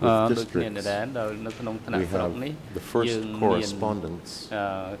with ដូចគ្នា districts, ដែរដោយនៅក្នុងថ្នាក់ we ស្រុក have នេះ the first យើងមាន correspondence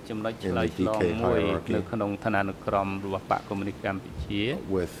ចំណុច in ឆ្លើយ the ឆ្លង DK មួយ hierarchy នៅក្នុងឋានានុក្រមរបស់បកកុម្មុយនីកម្ពុជា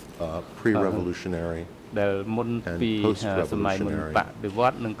with pre-revolutionary ដែលមុន and ពី post-revolutionary សម័យមុនបដិវ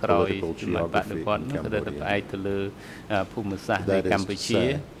ត្តន៍និងក្រោយ political សម័យបដិវត្តន៍ geography in នោះគឺតែ Cambodia. ផ្អែកទៅលើភូមិសាស្ត្រនៃ That is កម្ពុជា to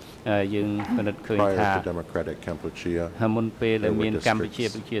say, យើងពិនិត្យឃើញ prior ថា to democratic Cambodia មុនពេលដែល there were មានកម្ពុជា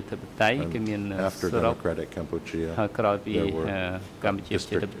districts. ប្រជាធិបតេយ្យគឺមាន and after ស្រុក democratic Cambodia ហើយក្រោយពី there were កម្ពុជាប្រ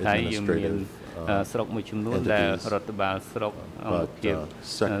ជាធិបតេយ្យយើងមាន ស្រុកមួយចំនួនដែលរដ្ឋបាលស្រុកអង្គភាព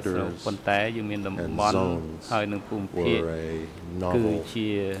ស្រុកប៉ុន្តែយើងមានតំបន់ហើយនឹងភូមិភាគ were a គឺ novel ជា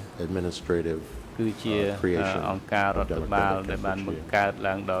administrative គឺជាអង្គការរដ្ឋបាលដែលបានបង្កើត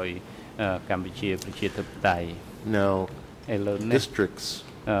ឡើងដោយកម្ពុជាប្រជាធិបតេយ្យ Now, ឥឡូវនេះ districts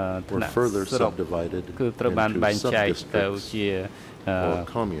were further subdivided into sub-districts or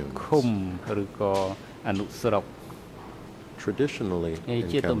communes. Traditionally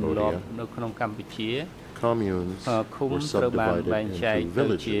in Cambodia, communes were subdivided into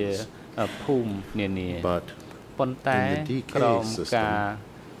villages, but in the DK system,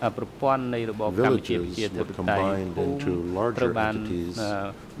 villages were combined into larger entities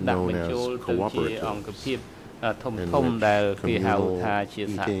known as cooperatives, in which communal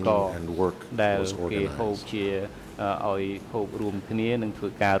eating and work was organized. Other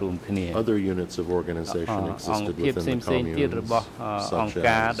units of organization existed within the communes, such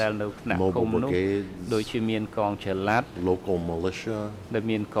as mobile brigades, local militia,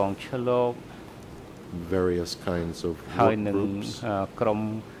 various kinds of work groups.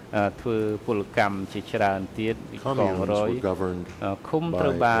 Communes were governed by a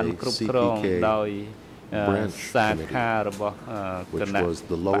CPK branch committee, which was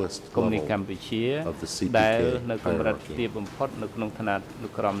the lowest level of the CPK hierarchy.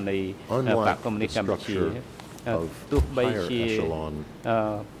 Unlike the structure of higher echelon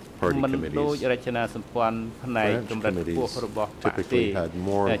party committees, branch committees typically had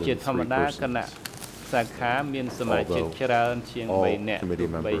more than 3 persons. Although all committee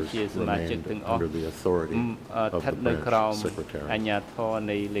members remained under the authority of the branch secretary.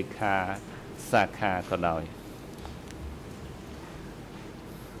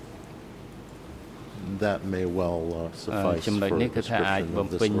 That may well suffice for a description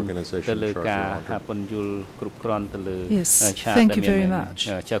of this organization chart. Yes, thank you very much.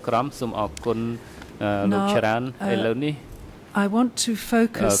 Now, I want to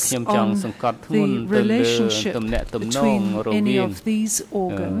focus on the relationship between any of these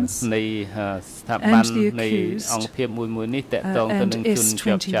organs and the accused and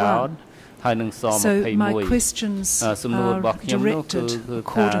S21. So my questions are directed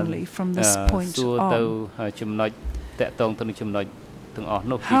accordingly from this point on.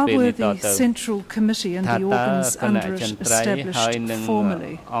 How were the Central Committee and the organs under it established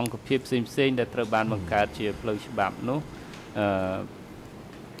formally?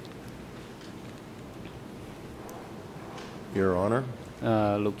 Your Honor,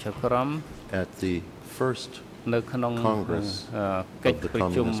 at the first Congress of the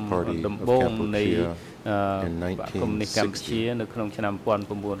Communist Party of Cambodia in 1960,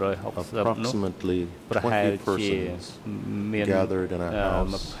 approximately 20 persons gathered in a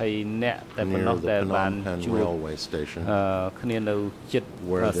house near the Phnom Penh railway station,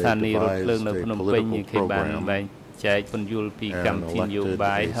 where they devised a political program and elected a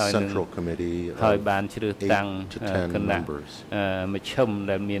central committee of 8 to 10 members.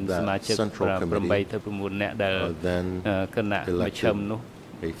 That central committee then elected a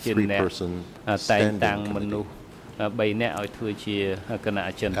 3-person standing committee. After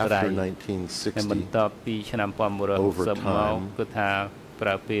 1960, over time, the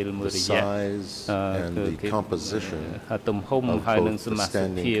size and the composition of both the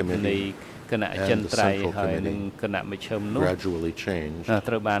standing committee and the Central Committee gradually changed, as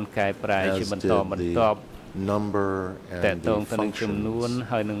did the number and the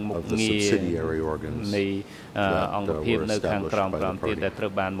functions of the subsidiary organs that were established by the party.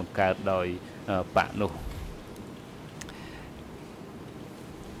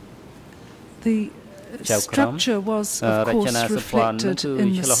 The structure was, of course, reflected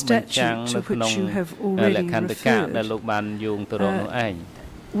in the statute to which you have already referred.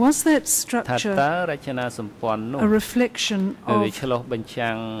 Was that structure a reflection of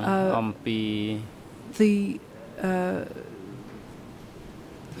the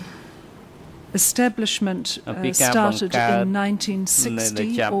establishment started in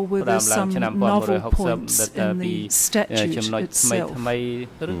 1960, or were there some novel points in the statute itself?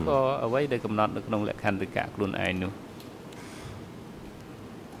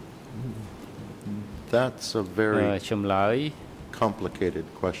 That's a very complicated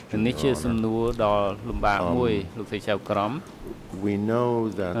question, Your Honor. We know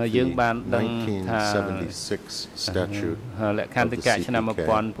that the 1976 statute of the CPK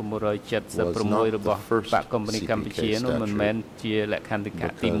was not the first CPK statute,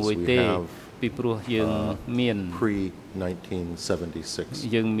 because we have pre-1976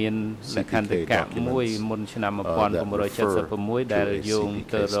 CPK documents that refer to a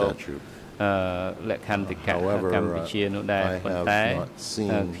CPK statute. However, I have not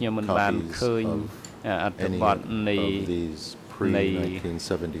seen copies of any of these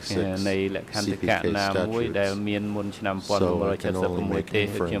pre-1976 CPK statutes, so I can only make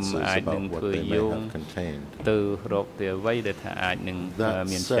inferences about what they may have contained. That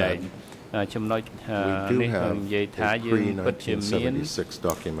said, ចំណុច we do នេះ have និយាយថាយើង ពិតជាមាន pre-1976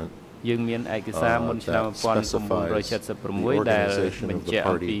 document យើងមានឯកសារមុនឆ្នាំ 1976 ដែលបញ្ជាក់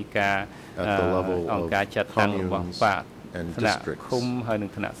អំពីការអង្គការចាត់តាំងរបស់បកថ្នាក់ឃុំហើយនិង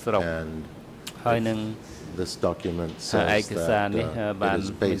ថ្នាក់ស្រុកហើយនឹង This document ឯ says កសារនេះ that បាន it is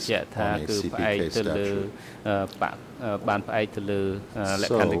បញ្ជាក់ based ថា on គឺ a ផ្អែក CPK ទៅលើ statute. បានផ្អែកទៅលើល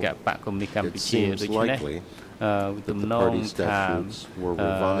ក្ខន្តិកៈបកកុម្មុយនីសកម្ពុជា It ដូ seems ច្នេះ likely ទំនង party ថា statutes were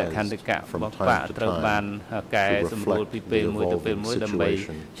លក្ខន្តិកៈ revised from របស់បក time to ត្រូវបាន time កែ to សម្រួល reflect ពីពេល the មួយទៅពេល evolving មួយដើម្បី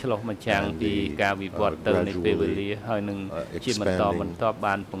situation ឆ្លុះបញ្ចាំង and ពី the ការវិវត្តទៅនៃពេលវេលា gradually ហើយនឹងជាបន្តបន្ទាប់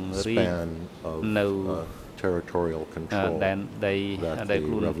បានពង្រីក span of នៅ territorial control ដែនដី that ដែល the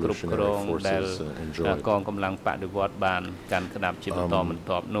ខ្លួនគ្រប់គ្រង revolutionary ដែល forces enjoyed. កងកម្លាំងបដិវត្តបានកាន់ក្តាប់ជាបន្តបន្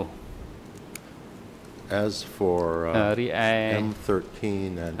ទាប់នោះ As for រីឯ M13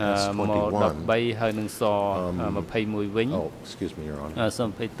 and មក S21 13ហើយនឹងស21វិញ Oh, excuse me, Your Honor. សូម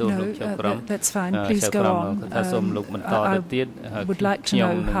អភ័យទោសលោកចៅក្រម that's fine. Please go on. ថាសូមលោកបន្តទៅទៀត would like to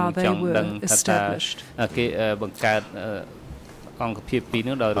know how they were established. គេបង្កើតអង្គភាពពីរ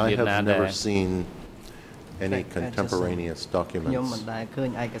នោះដោយរបៀបណា I have ដែរ never seen any contemporaneous documents ខ្ញុំមិនដែលឃើញ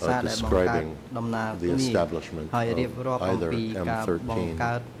ឯកសារដែលបង្កើត describing ដំណើរ the គ្នា establishment ហើយរៀបរាប់អំ either ពីការបង្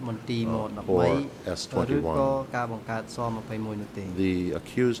កើត M13 មន្ទីរម or 13 S21. ឬក៏ការបង្កើតស21នោះទេ The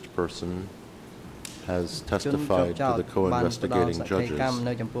accused person has testified to the co-investigating judges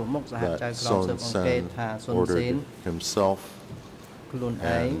នៅចំពោះមុខសហចៅ that ក្រមស៊ើបអង្កេត Son ថាស៊ុ Sen នសេន ordered himself ខ្លួន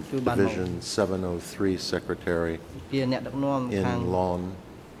ឯង and គឺបានមក Division 703 Secretary ជាអ្នកដឹកនាំខាង in Lon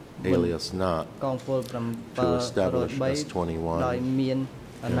alias Not កងពល to establish 703 S21 ដោយមាន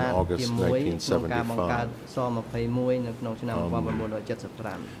អាណត្តិជាមួយក្នុងការបង្កើតស21នៅក្នុងឆ្នាំ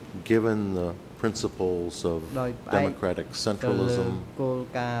1975 Given the principles of democratic centralism គោល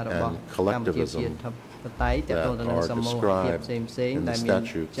ការណ៍របស់ and កម្ពុជា collectivism ជាតិបតេយ្យទាក់ទងទៅនឹង that are សមូហភាព described ផ្សេងៗ in ដែល the មាន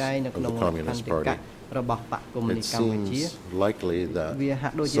statutes ចែងនៅ of ក្នុង the ខ Communist ន្តិកៈ Party. របស់បកកុម្មុយនី It សកម្ពុជា seems likely that វាហា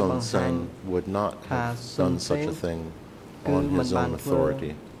ក់ដូចជា Son បង្ហាញ Sen would not ថា have ស៊ុន done សេន such a thing គឺ on មិន his បាន own ធ្វើ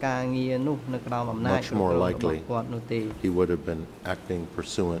authority. ការងារនោះនៅក្រោមអំណាច Much more របស់ likely គាត់នោះទេ he would have been acting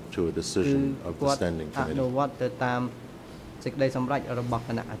pursuant to a គឺ decision of the គាត់ Standing អនុ Committee. វត្តទៅតាមសេចក្តីសម្រេចរបស់គ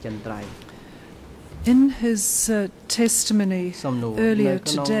ណៈអចិន្ត្រៃយ៍ In his testimony earlier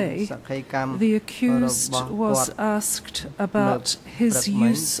today, the accused was asked about his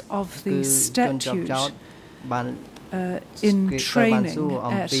use of the statute in training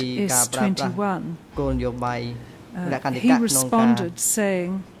at S21. He responded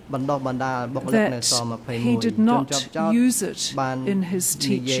saying that he did not use it in his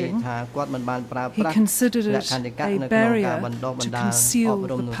teaching. He considered it a barrier to conceal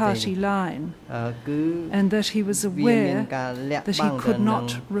the party line, and that he was aware that he could not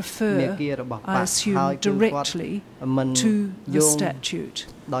refer, I assume, directly to the statute.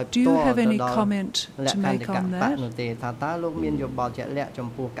 Do you have any comment to make on that?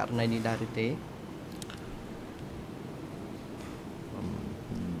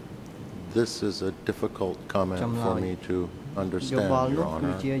 This is a difficult comment for me to understand, Your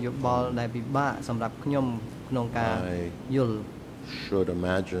Honor. I should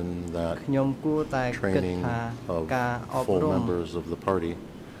imagine that training of full members of the party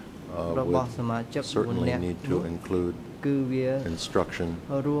would certainly need to include instruction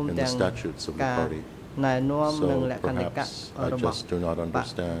in the statutes of the party. So perhaps I just do not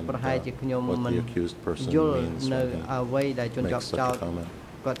understand what the accused person means when he makes such a comment.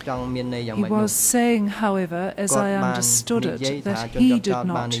 He was saying, however, as I understood it, that he did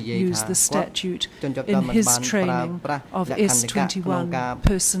not use the statute in his training of S21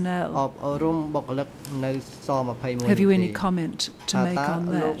 personnel. Have you any comment to make on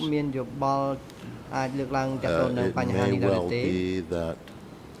that? It may well be that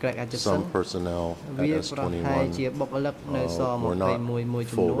some personnel at S21 were not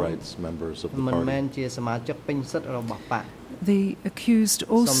full rights members of the party. The accused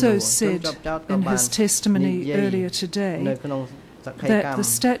also said in his testimony earlier today that the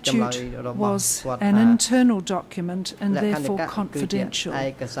statute was an internal document and therefore confidential.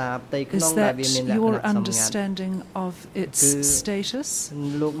 Is that your understanding of its status? That's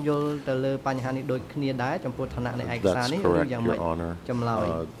correct, Your Honor. The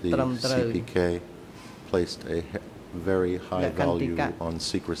CPK placed a very high value on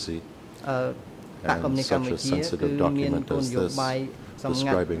secrecy. And such a sensitive document as this,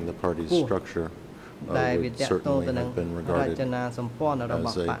 describing the party's structure, would certainly have been regarded as a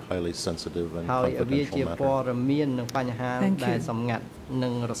highly sensitive and confidential matter. Thank you.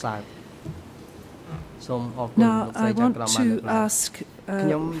 Now, I want to ask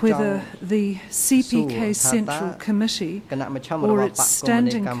whether the CPK Central Committee or its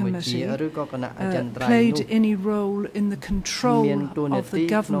Standing Committee played any role in the control of the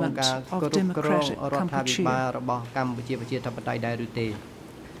government of Democratic Kampuchea.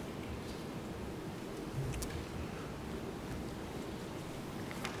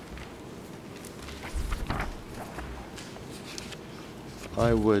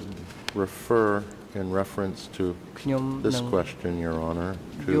 I would refer, in reference to this question, Your Honor,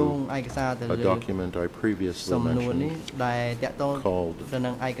 to a document I previously mentioned called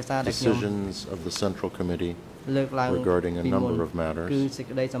Decisions of the Central Committee regarding a number of matters,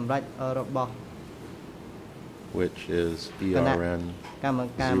 which is ERN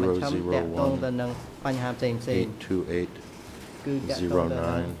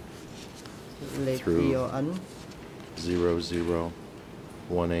 001-828-09 through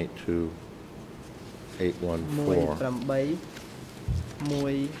 00182-814.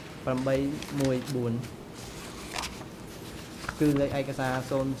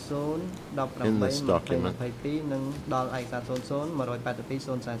 In this document, at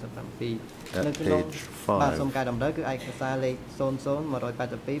page 5,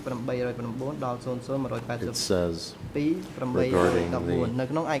 it says regarding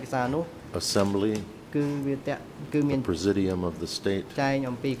the Assembly, the Presidium of the State, and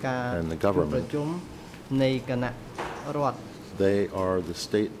the government, they are the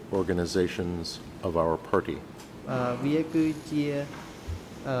state organizations of our party. On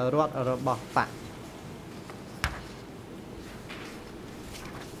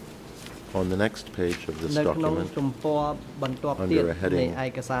the next page of this document, under a heading,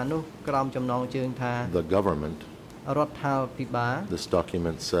 The Government, this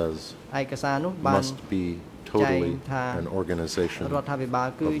document says, must be totally an organization of the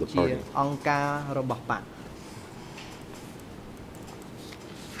party.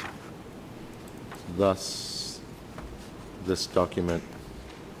 Thus, this document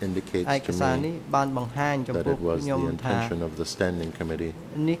indicates to me that it was the intention of the Standing Committee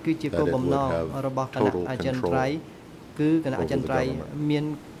that it would have total control over the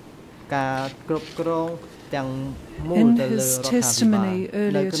government. In his testimony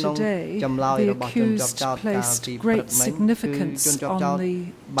earlier today, the accused placed great significance on the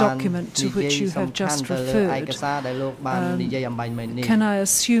document to which you have just referred. Can I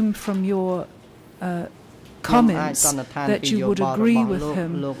assume from your comments that you would agree with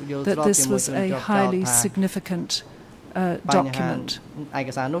him that this was a highly significant document?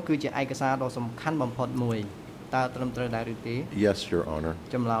 Yes, Your Honor.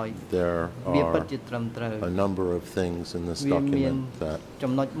 There are a number of things in this document that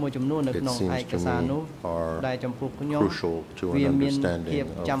it seems to me are crucial to an understanding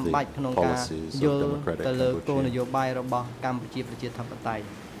of the policies of democratic Kampuchea.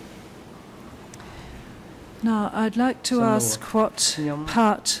 Now, I'd like to ask what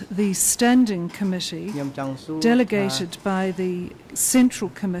part the Standing Committee, delegated by the Central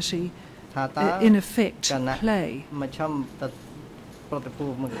Committee, in effect play.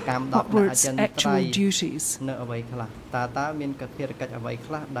 What were its actual duties? The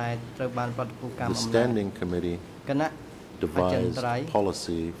Standing Committee devised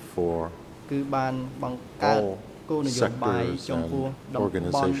policy for all sectors and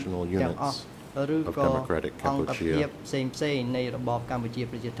organizational units of democratic Kampuchea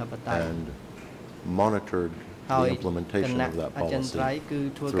and monitored the implementation of that policy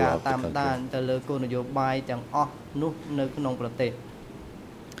throughout the country.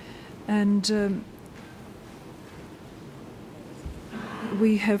 And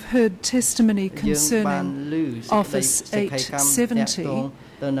we have heard testimony concerning Office 870.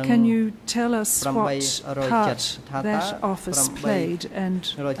 Can you tell us what part that office played and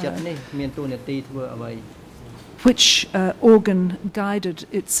which organ guided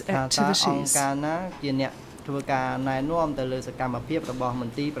its activities?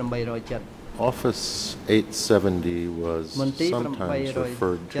 Office 870 was sometimes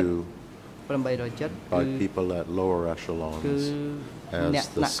referred to by people at lower echelons as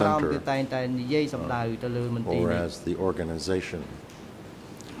the center or as the organization,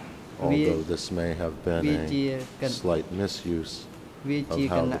 although this may have been a slight misuse of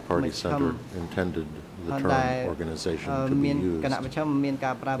how the party center intended the term organization to be used.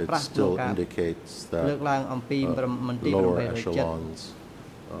 It still indicates that lower echelons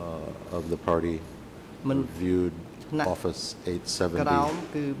of the party viewed Office 870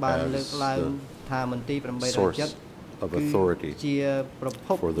 as the source of authority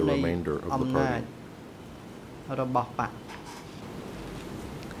for the remainder of the party.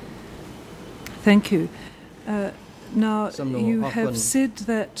 Thank you. Now, you have said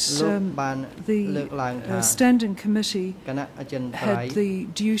that the Standing Committee had the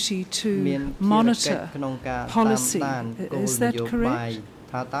duty to monitor policy. Is that correct?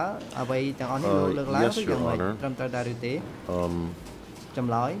 Yes, Your Honor.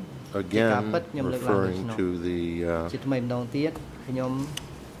 Again, referring to the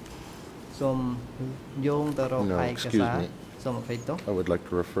no, excuse me. I would like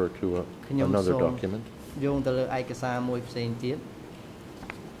to refer to another document.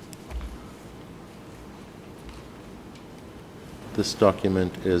 This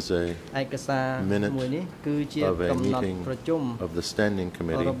document is a minute of a meeting of the Standing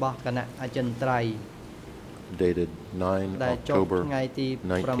Committee dated 9 October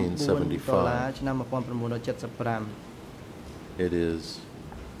 1975. It is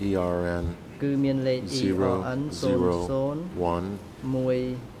ERN 001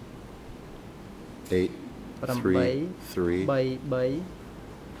 833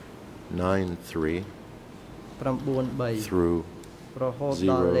 93 through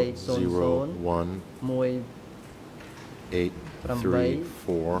 001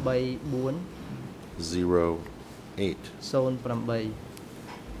 834 08.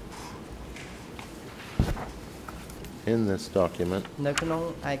 In this document,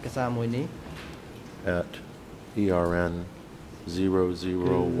 at ERN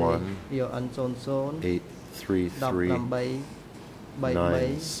 001 833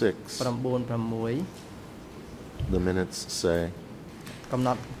 96, the minutes say, the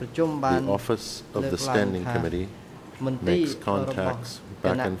Office of the Standing Committee makes contacts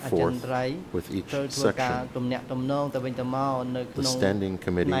back and forth with each section. The Standing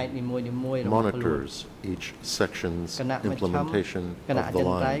Committee monitors each section's implementation of the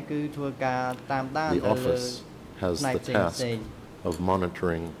line. The Office has the task of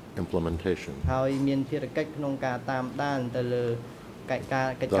monitoring implementation.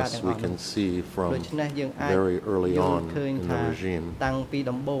 Thus, we can see from very early on in the regime,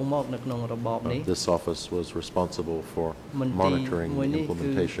 this office was responsible for monitoring the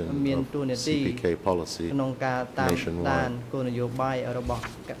implementation of CPK policy nationwide.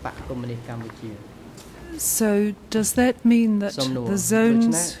 So does that mean that the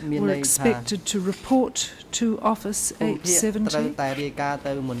zones were expected to report to Office 870?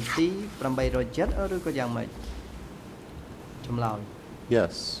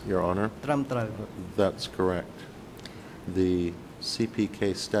 Yes, Your Honor. That's correct. The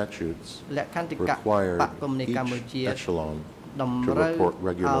CPK statutes required each echelon to report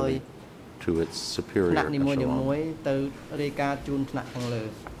regularly to its superior echelon.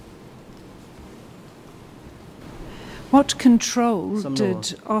 What control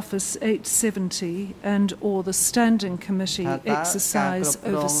did Office 870 and or the Standing Committee exercise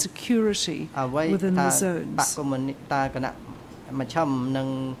over security within the zones?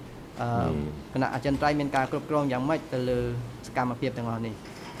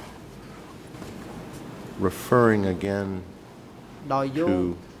 Referring again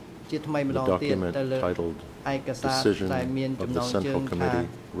to the document titled Decision of the Central Committee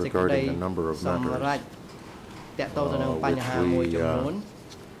regarding a number of matters, which we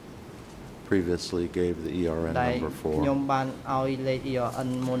previously gave the ERN number for.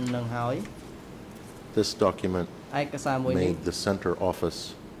 This document made the Center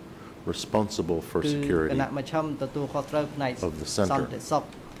Office responsible for security of the Center.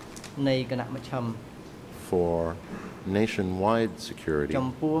 For nationwide security,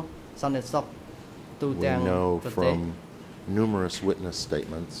 we know from numerous witness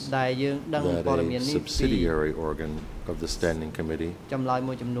statements that a subsidiary organ of the Standing Committee,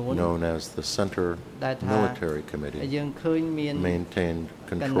 known as the Center Military Committee, maintained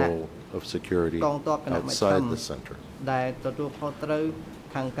control of security outside the Center.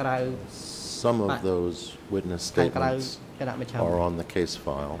 Some of those witness statements are on the case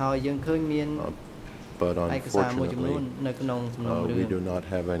file, but unfortunately, we do not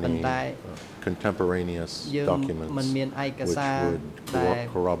have any contemporaneous documents which would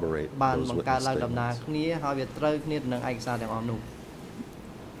corroborate those witness statements.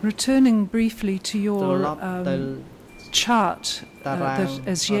 Returning briefly to your chart that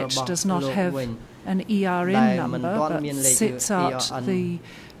as yet does not have an ERN number, but sets out the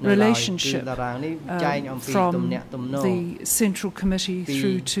relationship from the Central Committee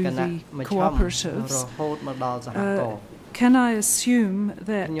through to the cooperatives. Can I assume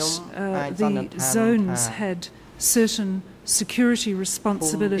that the zones had certain security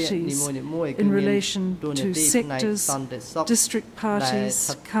responsibilities in relation to sectors, district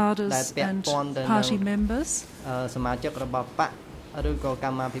parties, cadres and party members? ឬក៏ក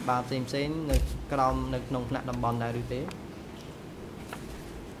ម្មាភិបាលផ្សេងនៅក្រោមនៅក្នុងថ្នាក់តំបន់ដែរឬទេ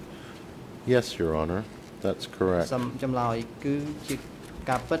Yes, Your Honor, that's correct. សំចម្លើយគឺជា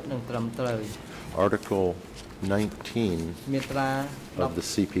ការពិតនិងត្រឹមត្រូវ Article 19 of the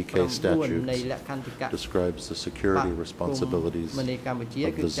CPK statute describes the security responsibilities of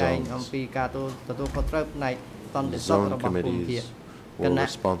the zones. The zone committees were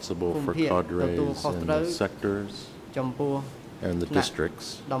responsible for cadres in the sectors and the districts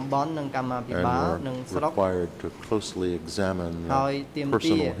and were required to closely examine the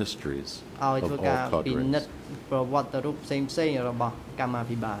personal histories of all cadres.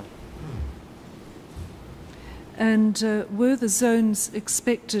 And were the zones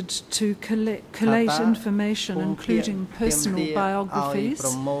expected to collate information, including personal biographies?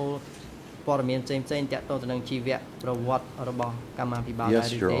 Yes,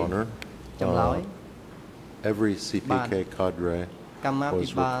 Your Honor. Every CPK cadre was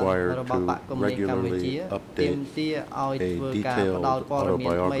required to regularly update a detailed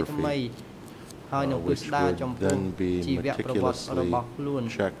autobiography, which would then be meticulously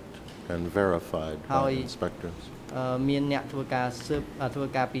checked and verified by inspectors.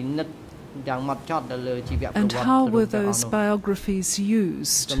 And how were those biographies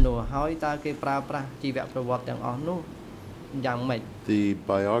used? The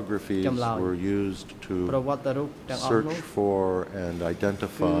biographies were used to search for and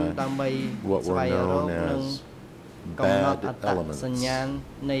identify what were known as bad elements.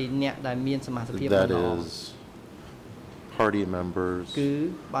 That is, party members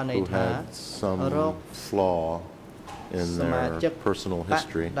who had some flaw in their personal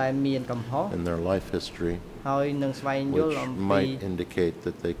history, in their life history, which might indicate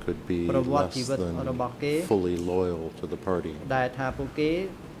that they could be less than fully loyal to the party.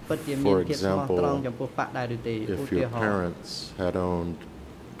 For example, if your parents had owned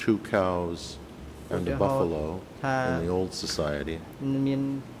 2 cows and a buffalo in the old society,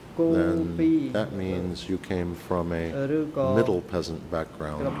 then that means you came from a middle peasant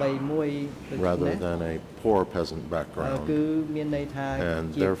background rather than a poor peasant background,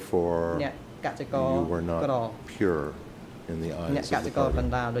 and therefore you were not pure in the eyes of the party.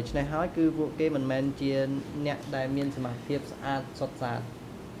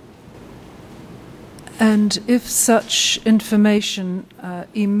 And if such information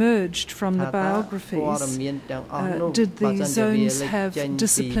emerged from the biographies, did the zones have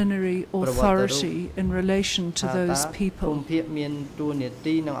disciplinary authority in relation to those people?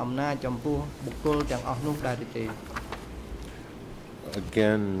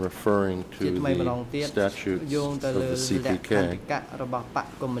 Again, referring to the statutes of the CPK,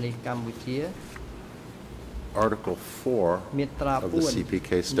 Article 4 of the CPK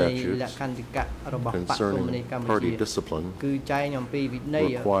statutes concerning party discipline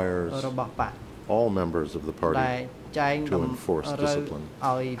requires all members of the party to enforce discipline.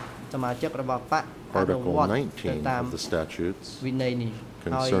 Article 19 of the statutes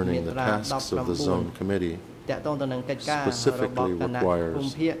concerning the tasks of the zone committee specifically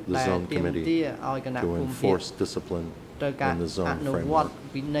requires the zone committee to enforce discipline in the zone framework.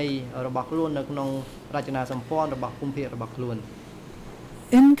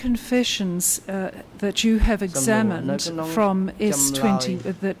 In confessions that you have examined from S20,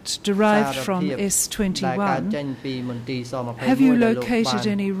 that derived from S21, have you located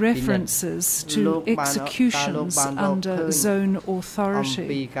any references to executions under zone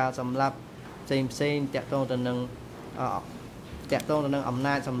authority?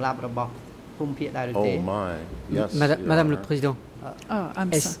 Oh my, yes. Madame le Président,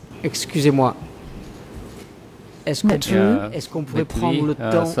 excusez-moi. Est-ce qu'on pourrait prendre le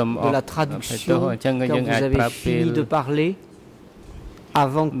temps de la traduction quand vous avez fini de parler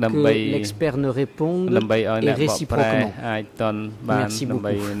avant que l'expert ne réponde et réciproquement? Merci beaucoup.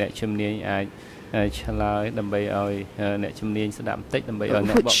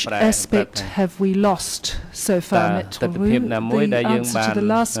 Which aspect have we lost so far, Maître Wu? The answer to the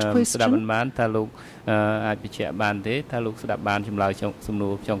last question?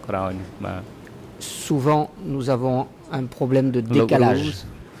 Souvent, nous avons un problème de décalage.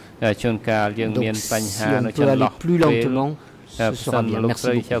 Donc, si on peut aller plus lentement, ce sera bien. Merci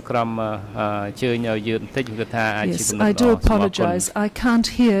beaucoup. Yes, I do apologize. I can't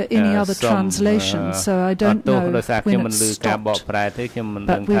hear any other translation, so I don't know when it stopped. But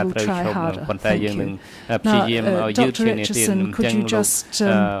we will try harder. Thank you. Now, Dr. Etcheson, could you just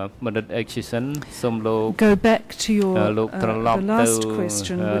go back to your the last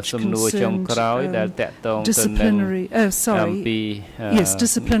question, which concerned disciplinary. Yes,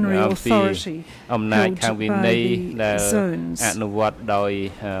 disciplinary authority held by the zones. អនុវត្តដោយ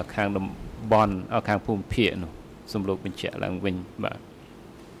ខាងតំបន់ខាងភូមិភាគនោះសូមលោកបញ្ជាក់ឡើងវិញបាទ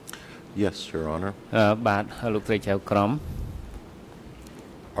Yes, Your Honor. បាទលោកស្រីចៅក្រម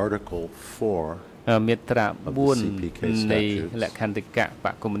Article 4 មាត្រា4នៃលក្ខន្តិកៈប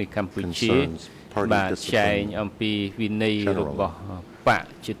កកុម្មុយនីសកម្ពុជាបាទចែងអំពីវិន័យរបស់បក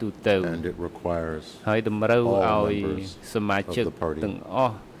ជាទូទៅហើយតម្រូវឲ្យសមាជិកទាំងអ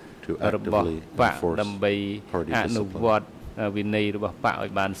ស់របស់បកដើម្បីអនុវត្តវិន័យរបស់បកឲ្យ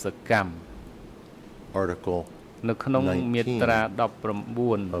បានសកម្ម Article នៅក្នុងមាត្រា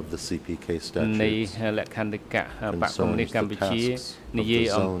19 of the CPK នៃ statutes លក្ខន្តិកៈបកកុម្មុយនីសកម្ពុជានិយាយ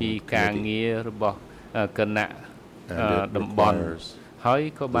អំពីការងាររបស់គណៈតំបន់ហើយ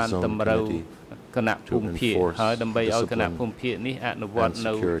ក៏បានតម្រូវគណៈភូមិភាគហើយដើម្បីឲ្យគណៈភូមិភាគនេះអនុវត្ត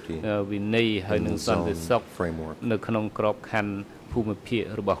នៅវិន័យហើយនឹងសន្តិសុខនៅក្នុងក្របខ័ណ្ឌភូមិភាគ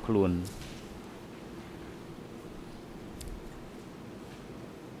របស់ខ្លួន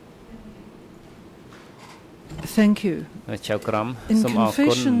Thank you. ចៅក្រមសូមអរ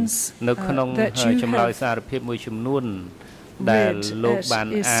គុណនៅក្នុងចម្លើយសារភាពមួយចំនួនដែលលោកបាន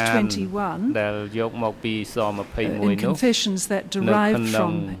អានដែលយកមកពីស21នោះ confessions that derive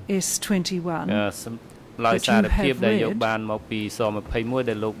from S21 ឡើយសារភាពដែលយកបានមកពីស21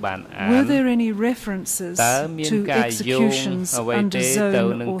ដែលលោកបានអាន Were there any references to executions under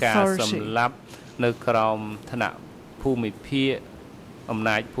zone នឹងការសម្ authority លាប់នៅក្រោមឋានៈភូមិភាគអំ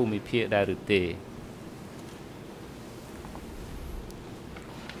ណាចភូមិភាគដែរឬទេ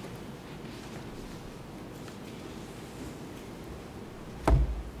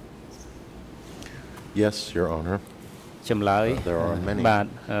Yes, Your Honor. ចម្លើយបាទ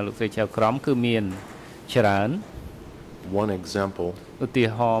លោកស្រីចៅក្រមគឺមានច្រើន One example ឧទា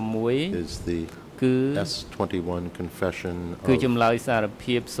ហរណ៍មួយ is the គឺ S21 confession គឺចម្លើយសារ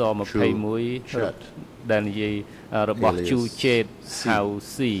ភាពស21ដែលនិយាយរបស់ជូជេតហៅ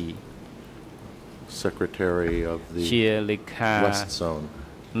ស៊ី Secretary of the ជាលេខា West Zone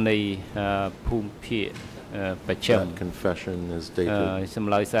នៃភូមិភាគបច្ចឹម That confession is dated ច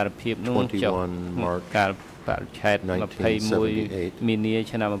ម្លើយសារភាពនោះចុះកាលបរិច្ឆេទ21មីនា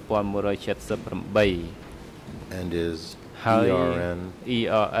ឆ្នាំ1978 and is ហើយ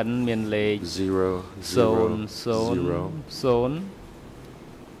ERN មានលេខ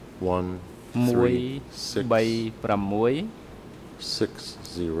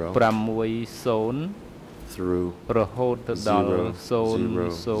 00013660 through រហូតទៅដល់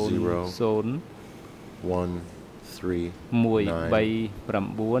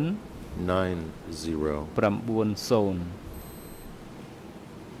 00139190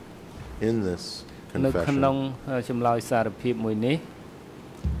 In this នៅក្នុង confession ចម្លើយសារភាពមួយនេះ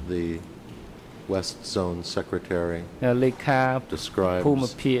the West Zone Secretary លេខា describes ភូមិ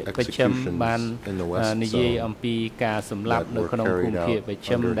ភាគបច្ចឹមបាន in the West និយាយ Zone អំពីការសម្លាប់ that នៅ were ក្នុងភូ carried មិភាគ out បច្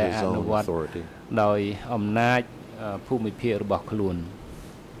ចឹម under ដែល his អនុ own វត្ត authority. ដោយអំណាចភូមិភាគរបស់ខ្លួន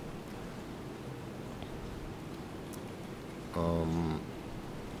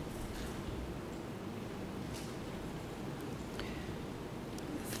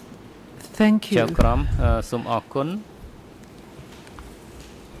Thank ចៅ you. ក្រមសូមអរគុណ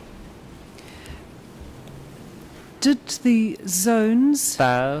Did the zones,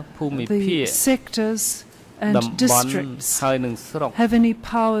 តើភូមិភា the គ sectors and តំបន់ districts ហើយនឹងស្រុក have any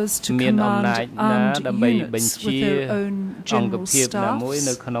powers to មានអំណាច command ណា armed ដើម្បី units បញ្ with ជា their own អង្គ general ភាពណាមួយ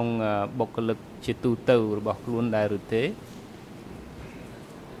នៅ staffs? ក្នុងបុគ្គលិកជាទូទៅរបស់ខ្លួនដែរឬទេ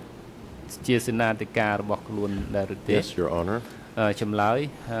ជាសេនាធិការរបស់ខ្លួនដែរឬទេ Yes, Your Honor. ចម្លើយ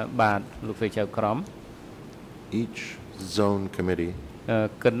បាទលោកស្រីចៅក្រម Each zone committee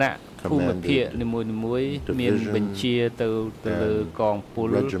គណៈភូមិភាគនីមួយៗមានបញ្ជាទៅលើកងពល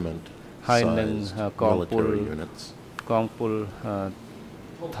regiment ហើយនឹងកងពល military units កងពល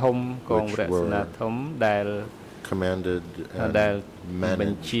ធំកងវរៈសេនាធំដែល commanded ដែល and ប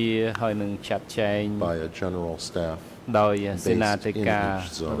ញ្ជា managed ហើយនឹងចាត់ចែង by a general staff ដោយសេនាធិការ based in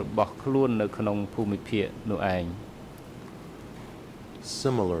each zone. របស់ខ្លួននៅក្នុងភូមិភាគនោះឯង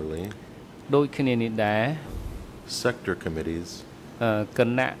Similarly, ដូចគ្នានេះដែរ sector committees គ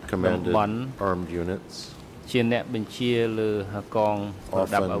ណៈតំ commanded បន់ armed units ជាអ្នកបញ្ជាលើកងប្រ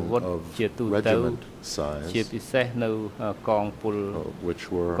ដាប់ often អាវុធ of ជាទូទៅ regiment size ជាពិសេសនៅកងពល which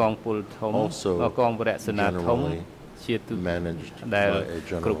were កងពលធំ also កងវរៈសេនាធំ generally ជាទូ managed ដែល by a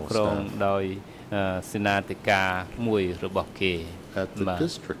គ្រប់ general គ្រង staff. ដោយសេនាធិការមួយរបស់គេ At the បាទ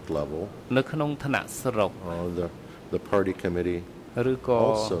district level, នៅក្នុងឋានៈស្រុក the party committee ឬក៏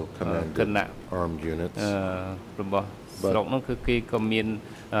also គ commanded ណៈ armed units. របស់ស្រុកនោះគឺគេក៏មាន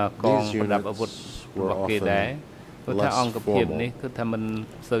កង These ប្រដាប់អាវុធ were របស់គេ often ដែរព្រោះថា less អង្គភាព formal នេះគឺថាមិន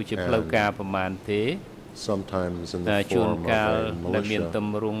សូវជាផ្លូវការប្រមាណទេ sometimes in the form of a militia known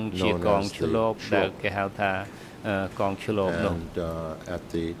as the and at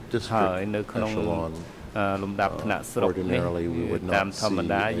the district echelon, ordinarily we would not see a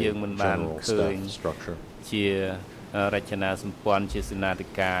general staff structure.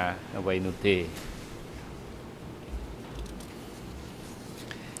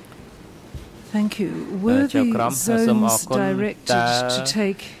 Thank you. Were the zones directed to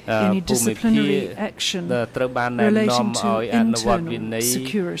take any disciplinary action relating to internal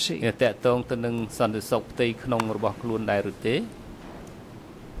security?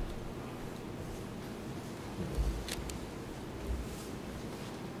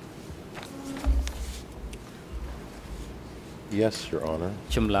 Yes, Your Honor.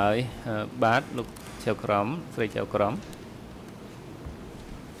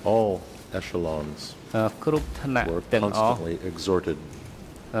 All echelons were constantly exhorted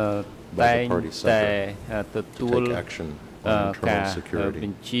by the party center to take action on internal security.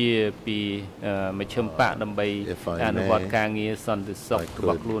 If I may, I could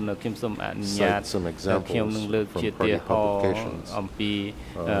cite some examples from party publications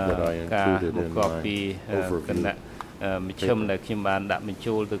that I included in my overview.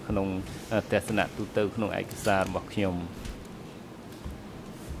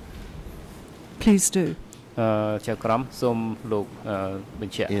 Please do. In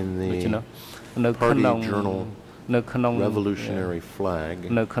the party journal Revolutionary Flag, the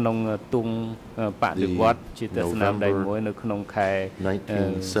November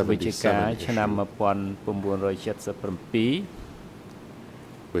 1977 issue,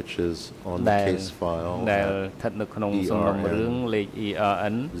 which is on the case file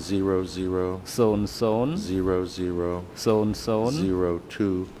ERN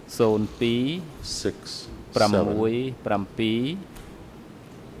 00000267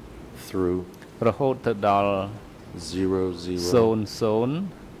 through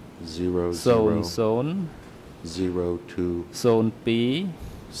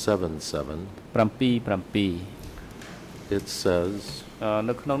 00000277. It says, and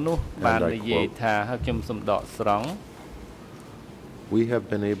I quote, we have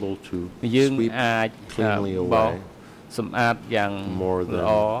been able to sweep cleanly away more than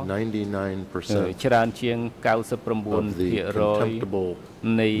 99% of the contemptible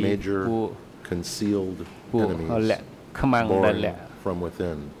major concealed enemies born from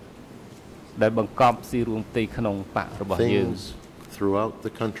within. Things throughout the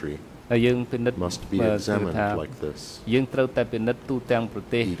country must be examined like this. Each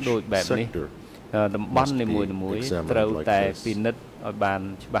sector must be examined like this.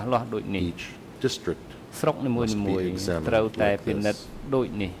 Each district must be examined like this.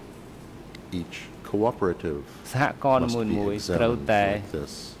 Each cooperative must be examined like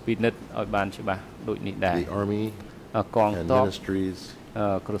this. The army and ministries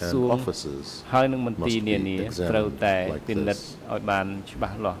and offices must be examined like this.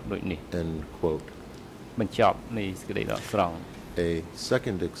 End quote. A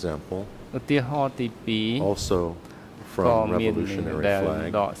second example, also from Revolutionary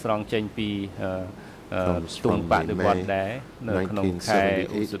Flag, comes from the May 1978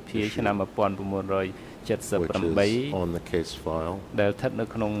 issue, which is on the case file at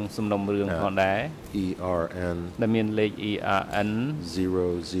ERN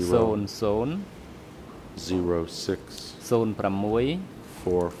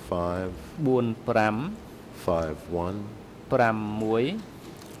 00064551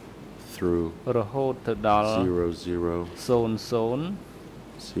 through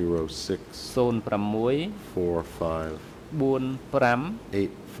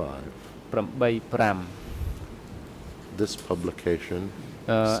 00064585. This publication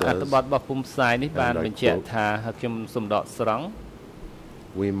says, and I quote,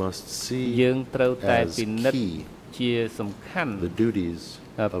 we must see as key the duties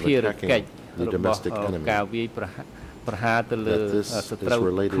of attacking the domestic enemy, that this is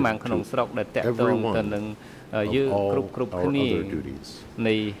related to every one of all our other duties.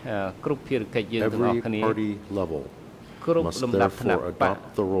 Every party level must therefore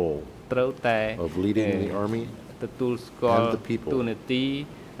adopt the role of leading the army and the people to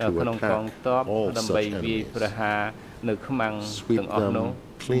attack all such enemies, sweep them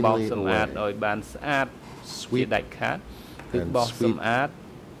cleanly away, sweep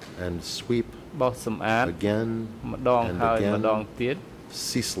and sweep again and again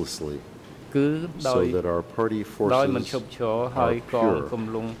ceaselessly, so that our party forces are pure,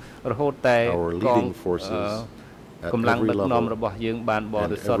 our leading forces at every level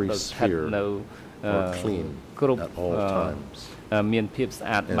and every sphere are clean at all times. End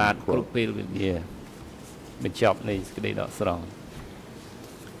quote. បញ្ចប់នៃសេចក្តីដកស្រង់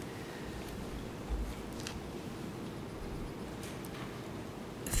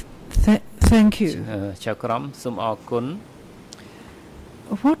Thank you. ចៅក្រមសូមអរគុណ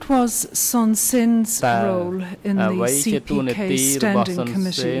What was Son Sen's role in the CPK Standing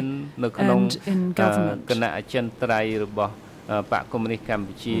Committee and in government? គណៈអចិន្ត្រៃយ៍របស់បកកុម្មុយនីសកម្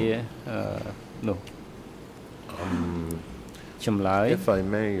ពុជានោះចម្លើយ If I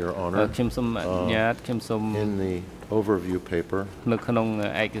may, Your Honor, ខ្ញុំសូមអនុញ្ញាតខ្ញុំសូម in the overview paper នៅក្នុង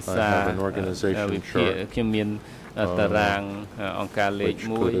ឯកសារ I have an organization chart ខ្ញុំមានតារាងអង្គការលេខ which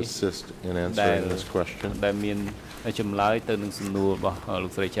could assist in answering this question. ដែលមានចម្លើយទៅនឹងសំណួររបស់លោ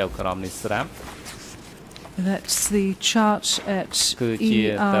កស្រីចៅក្រមនេះស្រាប់ That's the chart at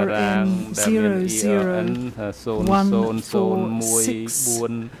ERN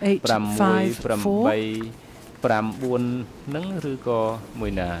នឹងឬក៏មួ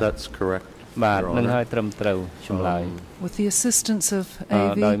យណា That's correct. បាទនឹងហើយត្រឹមត្រូវចម្លើយ With the assistance of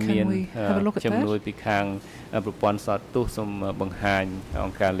AV can we have a look at that ជំនួយពីខាងប្រព័ន្ធសោតទស្សន៍សូមបង្ហាញអ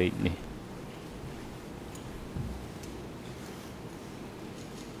ង្គការលេខនេះ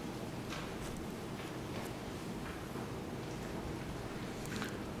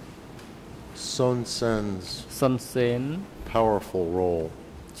Son Sen's powerful role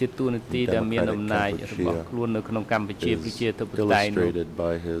ជាតួនាទីដែលមានអំណាចរបស់ខ្លួននៅក្នុងកម្ពុជាប្រជាធិបតេយ្យនោះ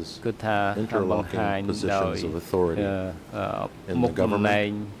គឺថាបង្ហាញដោយមុខតំណែង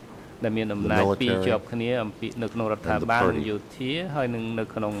ដែលមានអំណាចពីរជាប់គ្នាអំពីនៅក្នុងរដ្ឋាភិបាលយោធាហើយនឹងនៅ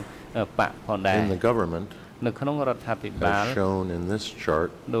ក្នុងបកផងដែរនៅក្នុងរដ្ឋាភិបាល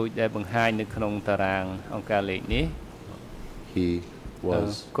ដោយដែលបង្ហាញនៅក្នុងតារាងអង្គការលេខនេះ was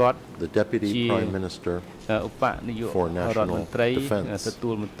the Deputy Prime Minister ឧបនាយករដ្ឋមន្ត្រីទទួ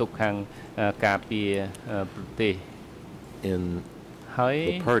លបន្ទុកខាងការពារប្រទេស in ហើយ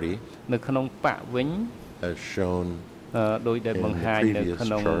the party នៅក្នុងបកវិញ as shown ដោយដែលបង្ហាញនៅក្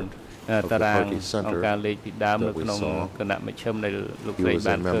នុងតារាងអង្គការលេខពីដើមនៅក្នុងគណៈមជ្ឈិមដែលលោកស្រី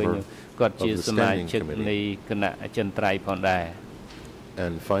បានឃើញគាត់ជាសមាជិកនៃគណៈអចិន្ត្រៃយ៍ផងដែរ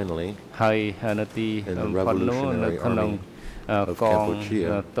and finally ហើយនៅទីបំផុតនោះនៅក្នុងកង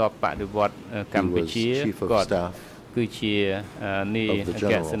ទ័ពបដិវត្តកម្ពុជាគាត់គឺជានាយ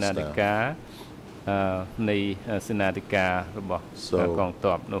កសេនាធិការនៃសេនាធិការរបស់កង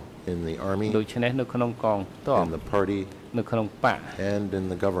ទ័ពនោះដូច្នេះនៅក្នុងកងទ័ពនៅក្នុងបក and in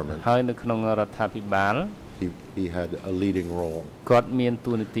the government ហើយនៅក្នុងរដ្ឋាភិបាល he had a leading role គាត់មាន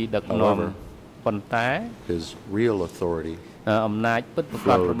តួនាទីដឹកនាំប៉ុន្តែ his real authority អំណាចពិតប្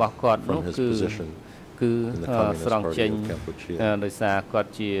រាកដរបស់គាត់នោះគឺស្រង់ចេញដោយសារគាត់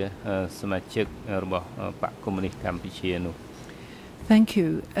ជាសមាជិករបស់បកកុម្មុយនីសកម្ពុជានោះ Thank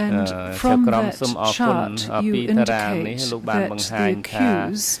you. And from that chart, you indicate that the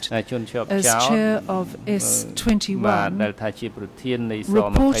accused, as chair of S21,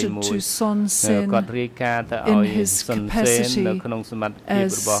 reported to Son Sen in his capacity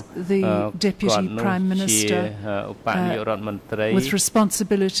as the Deputy Prime Minister with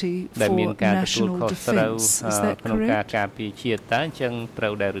responsibility for national defence. Is that correct?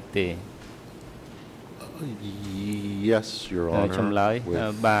 Yes, Your Honor. ចម្លើយ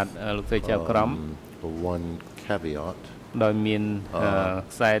បាទលោកស្រីចៅក្រម one caveat ដោយមាន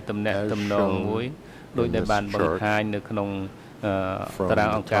ខ្សែទំនាក់ទំនងមួយដោយដែលបានបង្ហាញនៅក្នុងតារាង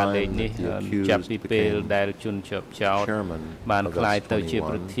អង្គការលេខនេះចាប់ពីពេលដែលជនជាប់ចោទបានក្លាយទៅជា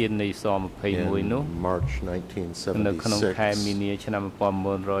ប្រធាននៃស21នោះនៅក្នុងខែមីនាឆ្នាំ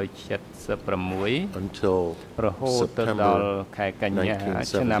1976រហូតទៅដល់ខែកញ្ញា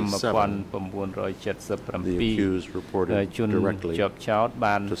ឆ្នាំ1977ជនជាប់ចោទ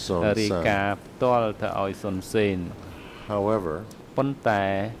បានរាយការណ៍ផ្ទាល់ទៅឲ្យសុនសេន However ប៉ុន្តែ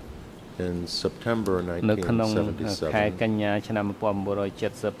in September នៅក្នុងខែក 1977 ញ្ញាឆ្នាំ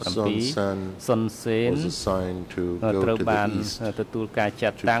1977 សុនសេន was assigned to ត្រូវ go to បាន the east ទទួលការចា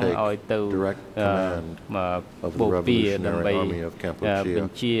ត់តាំងឲ្យទៅបូព៌ាដើម្បីប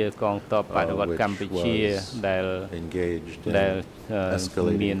ញ្ជាកងទ័ពបដិវត្តកម្ពុជាដែល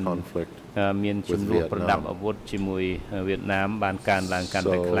មានចំនួនប្រដាប់អាវុធជាមួយវៀតណាមបានកើនឡើងកាន់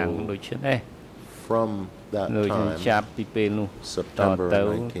តែខ្លាំងដូច្នេះ from that time ចាប់ពីពេលនោះតទៅ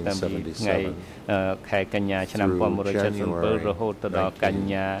តាំងពីថ្ងៃខែកញ្ញាឆ្នាំ1977រហូតទៅដល់កញ្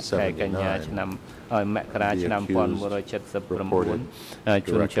ញាខែកញ្ញាឆ្នាំមករាឆ្នាំ1979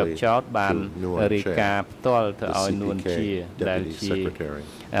ជនជាប់ចោទបានរាយការណ៍ផ្ទាល់ទៅឲ្យនួនជាដែលជា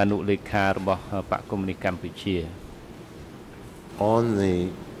អនុលេខារបស់បកកុម្មុយនីសកម្ពុជា on the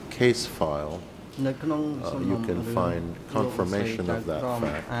case file you can find confirmation of that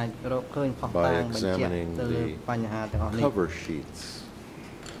fact by examining the cover sheets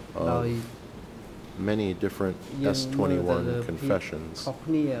of many different S21 confessions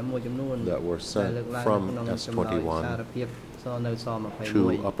that were sent from S21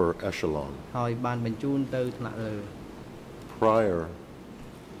 to upper echelon. Prior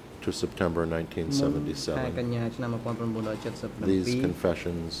to September 1977, these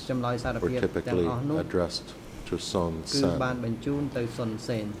confessions were typically addressed to Son Sen,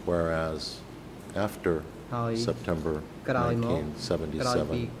 whereas after September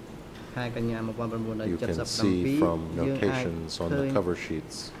 1977, you can see from notations on the cover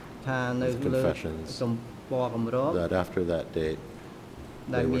sheets of confessions that after that date,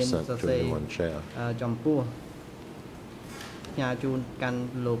 they were sent to Nuon Chea.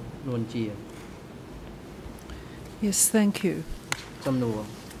 Yes, thank you.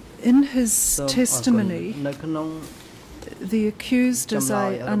 In his testimony, the accused, as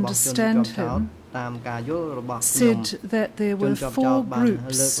I understand him, said that there were 4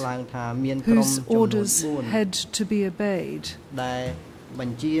 groups whose orders had to be obeyed.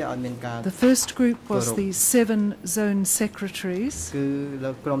 The first group was the 7 zone secretaries, then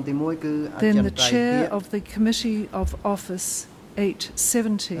the chair of the Committee of Office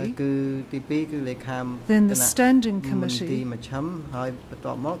 870, then the Standing Committee, and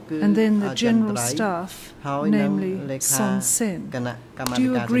then the General Staff, namely Son Sen. Do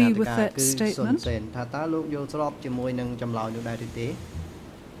you agree with that statement?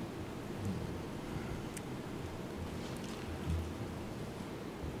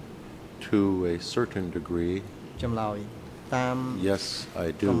 To a certain degree, yes,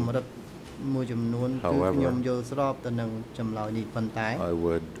 I do. However, I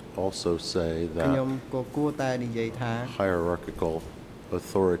would also say that hierarchical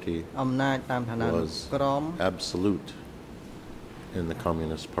authority was absolute in the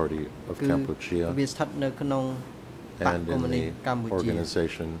Communist Party of Cambodia and in the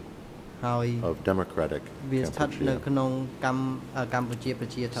Organization of Democratic Cambodia,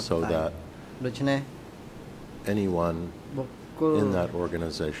 so that anyone in that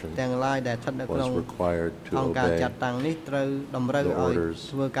organization was required to obey the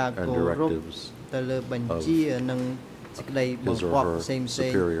orders and directives of his or her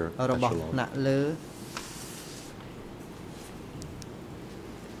superior echelon.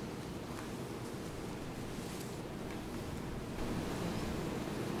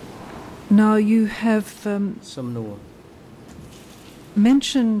 Now you have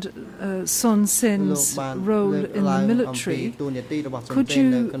mentioned Son Sen's role in the military. Could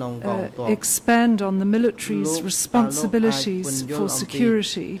you expand on the military's responsibilities for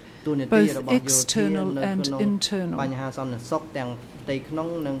security, both external and internal?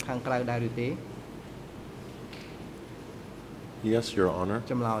 Yes, Your Honor.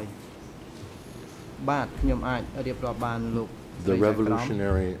 The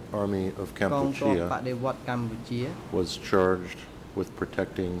Revolutionary Army of Cambodia was charged with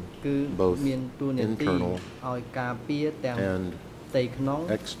protecting both internal and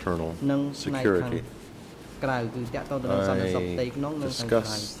external security. I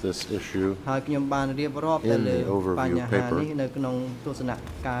discussed this issue in the overview paper,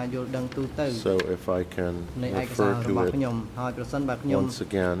 so if I can refer to it once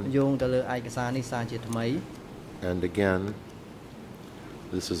again, and again,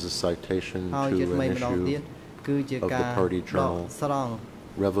 this is a citation to an issue of the party journal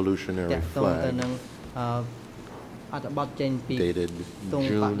Revolutionary Flag, dated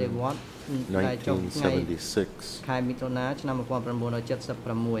June 1976,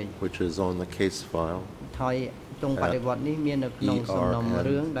 which is on the case file at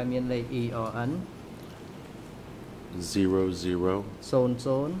ERN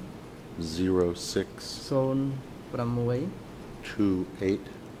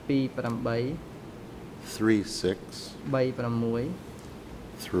 00062836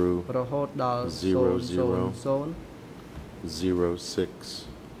 through 00062876.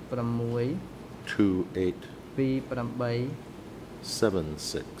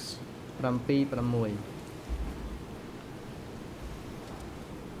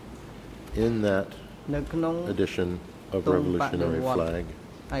 In that edition of Revolutionary Flag,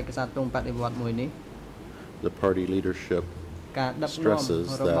 the party leadership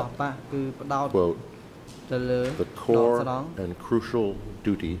stresses that, quote, the core and crucial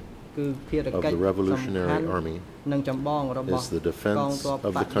duty of the Revolutionary Army is the defense of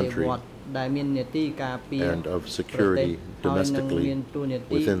the country and of security domestically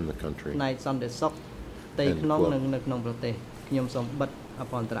within the country. End quote.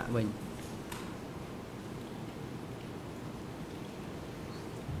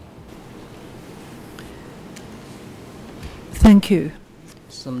 Thank you.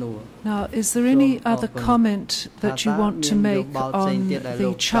 Now, is there any other comment that you want to make on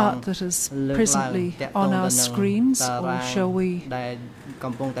the chart that is presently on our screens, or shall we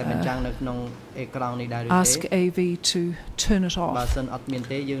ask AV to turn it off? You can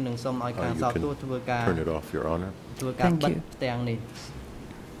turn it off, Your Honor. Thank you.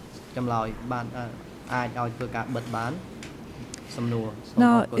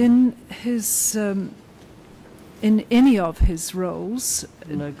 Now, in his in any of his roles,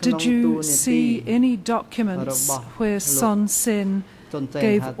 did you see any documents where Son Sen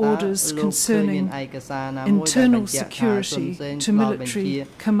gave orders concerning internal security to military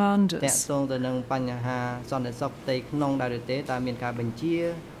commanders?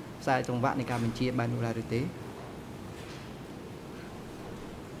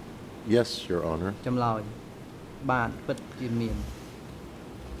 Yes, Your Honor.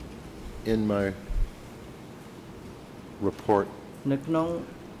 In my report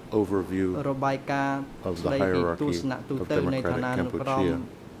overview of the hierarchy of democratic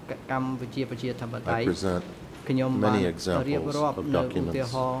Kampuchea, I present many examples of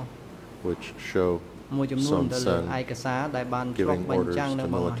documents which show Son Sen giving orders to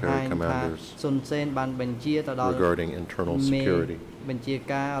military commanders regarding internal security.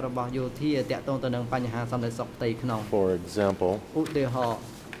 For example,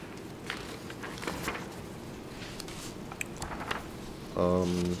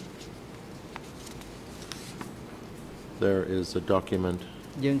 there is a document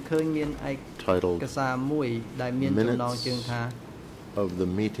titled Minutes of the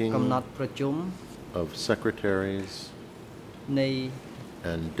Meeting of Secretaries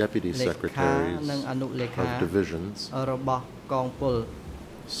and Deputy Secretaries of Divisions,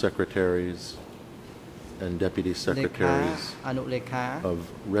 Secretaries and Deputy Secretaries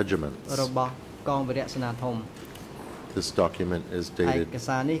of Regiments. This document is dated 2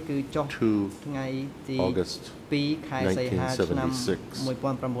 August 1976,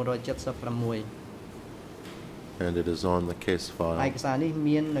 and it is on the case file at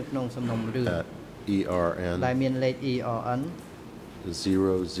ERN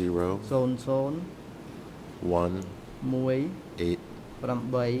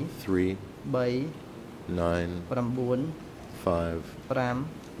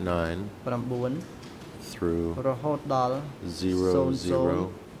through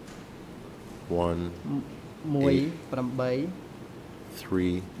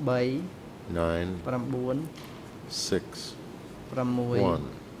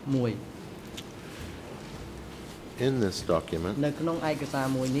In this document,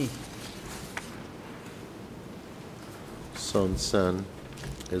 Son Sen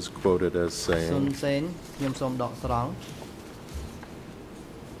is quoted as saying,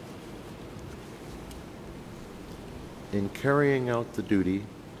 in carrying out the duty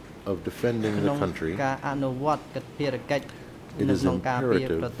of defending the country, it is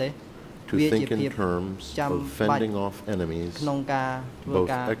imperative to think in terms of fending off enemies, both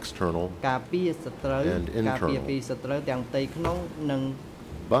external and internal.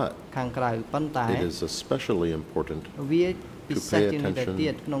 But it is especially important to pay attention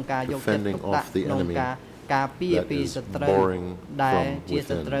to fending off the enemy that is boring from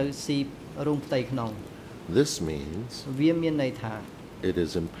within. This means it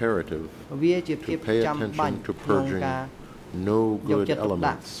is imperative to pay attention to purging no good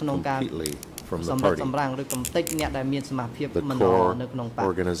elements completely from the party. The core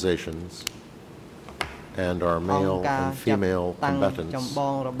organizations and our male and female combatants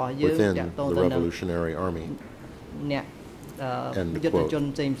within the Revolutionary Army. End quote.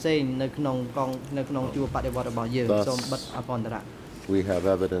 Thus, we have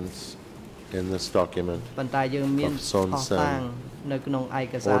evidence in this document of Son Sen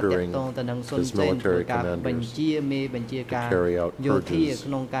ordering his military commanders to carry out purges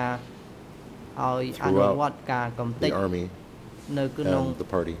throughout the army and the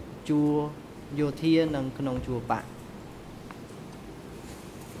party.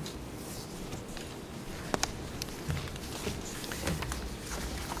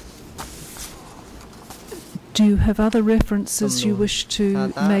 Do you have other references you wish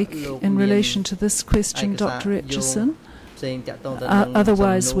to make in relation to this question, Dr. Etcheson?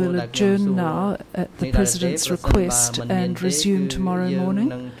 Otherwise, we'll adjourn now at the President's request and resume tomorrow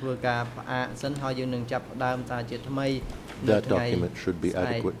morning. That document should be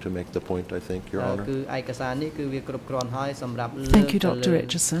adequate to make the point, I think, Your Honor. Thank you, Dr.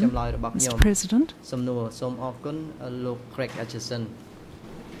 Etcheson. Mr. President. Craig Etcheson.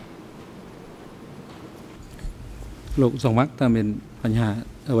 លោកសង្វាក់តើមានបញ្ហា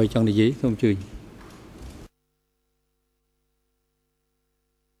អ្វីចង់និយាយសូមជួយ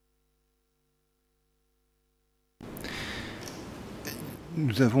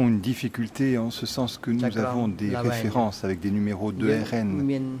Nous avons une difficulté en ce sens que nous avons des références avec des numéros d'ERN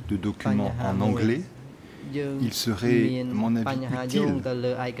de documents en anglais. Il serait, à mon avis, utile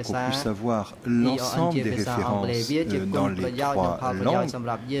qu'on puisse avoir l'ensemble des références dans les 3 langues,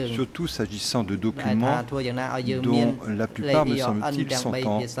 surtout s'agissant de documents dont la plupart, me semble-t-il, sont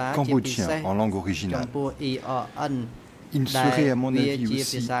en cambodgien, en langue originale. Il serait, à mon avis,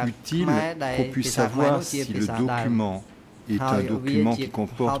 aussi utile qu'on puisse savoir si le document est un document qui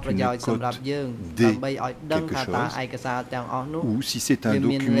comporte une cote D quelque chose, ou si c'est un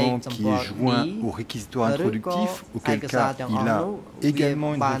document qui est joint au réquisitoire introductif, auquel cas il a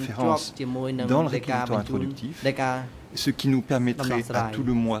également une référence dans le réquisitoire introductif, ce qui nous permettrait à tout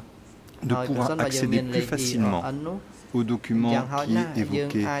le moins de pouvoir accéder plus facilement au document qui est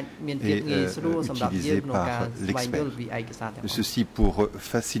évoqué et utilisé par l'expert. Ceci pour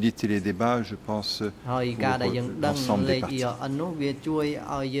faciliter les débats, je pense, pour l'ensemble des parties.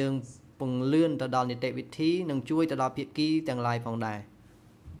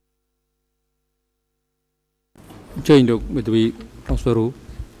 ជើញលោកមេធាវីអស្វរូ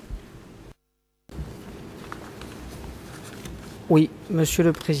Oui, Monsieur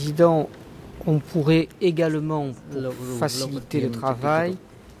le Président, on pourrait également, pour faciliter le travail,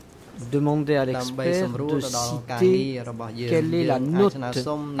 demander à l'expert de citer quelle est la note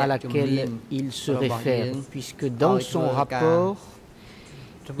à laquelle il se réfère, puisque dans son rapport,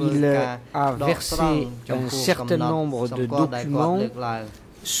 il a versé un certain nombre de documents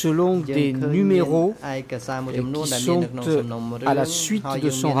selon des numéros qui sont à la suite de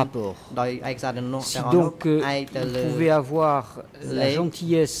son rapport. Si donc il pouvait avoir la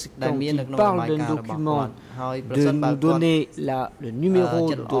gentillesse, quand il parle d'un document, de nous donner le numéro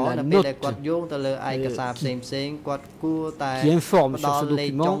de la note qui informe sur ce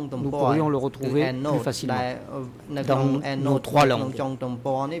document, nous pourrions le retrouver plus facilement dans nos 3 langues.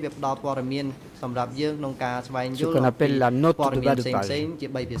 Ce qu'on appelle la note de bas de page.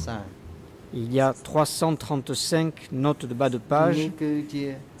 Il y a 335 notes de bas de page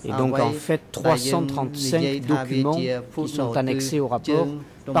et donc en fait 335 documents qui sont annexés au rapport.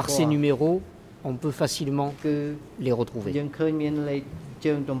 Par ces numéros, on peut facilement les retrouver.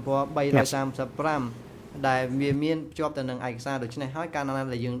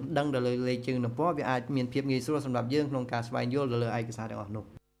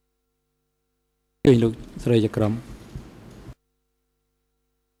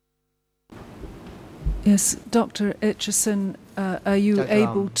 Yes, Dr. Etcheson, are you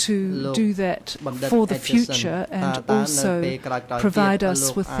able to do that for the future and also provide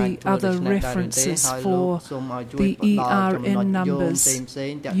us with the other references for the ERN numbers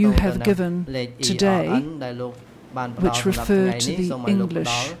you have given today, which refer to the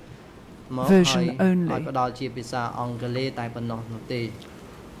English version only?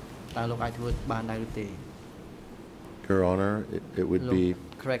 Your Honor, it would be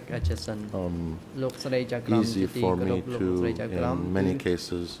Craig Etcheson, easy for me to, in many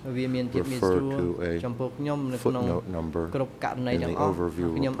cases, refer to a footnote number in the overview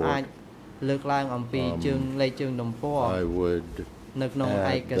report. I would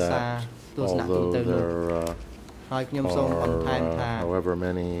add that although there are however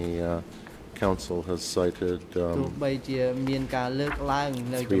many Council has cited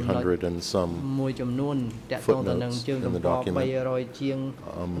 300 and some footnotes in the document.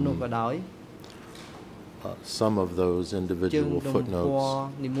 Some of those individual footnotes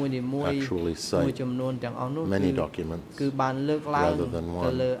actually cite many documents rather than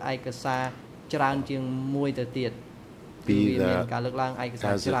one. Be that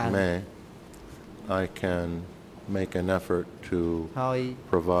as it may, I can make an effort to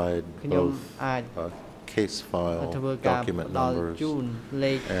provide both case file document numbers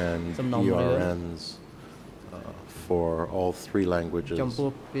and ERNs for all 3 languages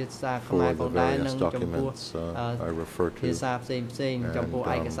for the various documents I refer to, and I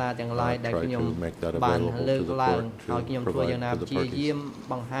try to make that available to the court to provide to the parties.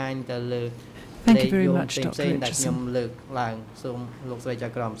 Thank you very much, Dr. Etcheson.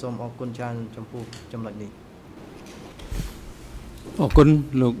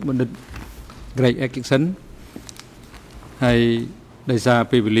 Craig Etcheson ហើយដោយសារ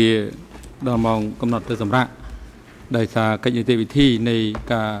ពេលវេលាដល់ម៉ោងកំណត់ទៅសម្រាប់ដោយសារកិច្ចនីតិវិធីនៃ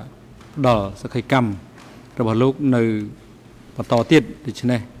ការផ្ដល់សក្ខីកម្មរបស់លោកនៅបន្តទៀតដូច្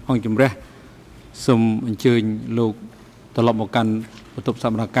នេះអង្គជំរះសូមអញ្ជើញលោកត្រឡប់មកកាន់បន្ទប់ស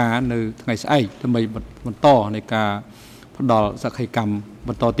ម្រាប់ការនៅថ្ងៃស្អែកដើម្បីបន្តនៃការផ្ដល់សក្ខីកម្មប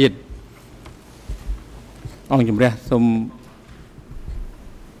ន្តទៀតអង្គជំរះសូម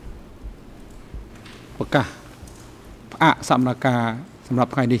ប្រកាសផ្អាកសកម្មភាព ำหรับ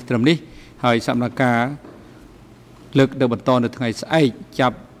ใครนี่เตรียมนี้ให้สัมนาการเลิกเดินบนตอนในไงสายจั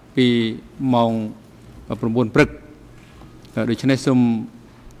บปีมองประมวลปรึกโดยเฉพาะซุ่ม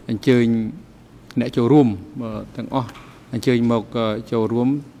อันเชิญเนโจร่วมทั้งอันเชิญหมกโจร่วม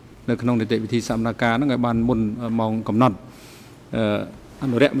ในขนมในเตวิธีสัมนาการนั่งไงบานมุนมองกำนัดอัน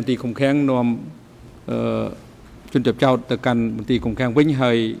นู้นแหละมันตีคงแข็งนวมจนจับเจ้าแต่กันมันตีคงแข็งวิ่งให้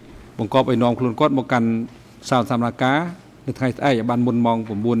บงกอบไอ้นอมคลุนก้อนบกันสาวสัมนาการในไงสายบานมุนมองผ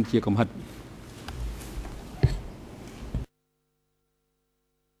มบุญเชียร์กำหัด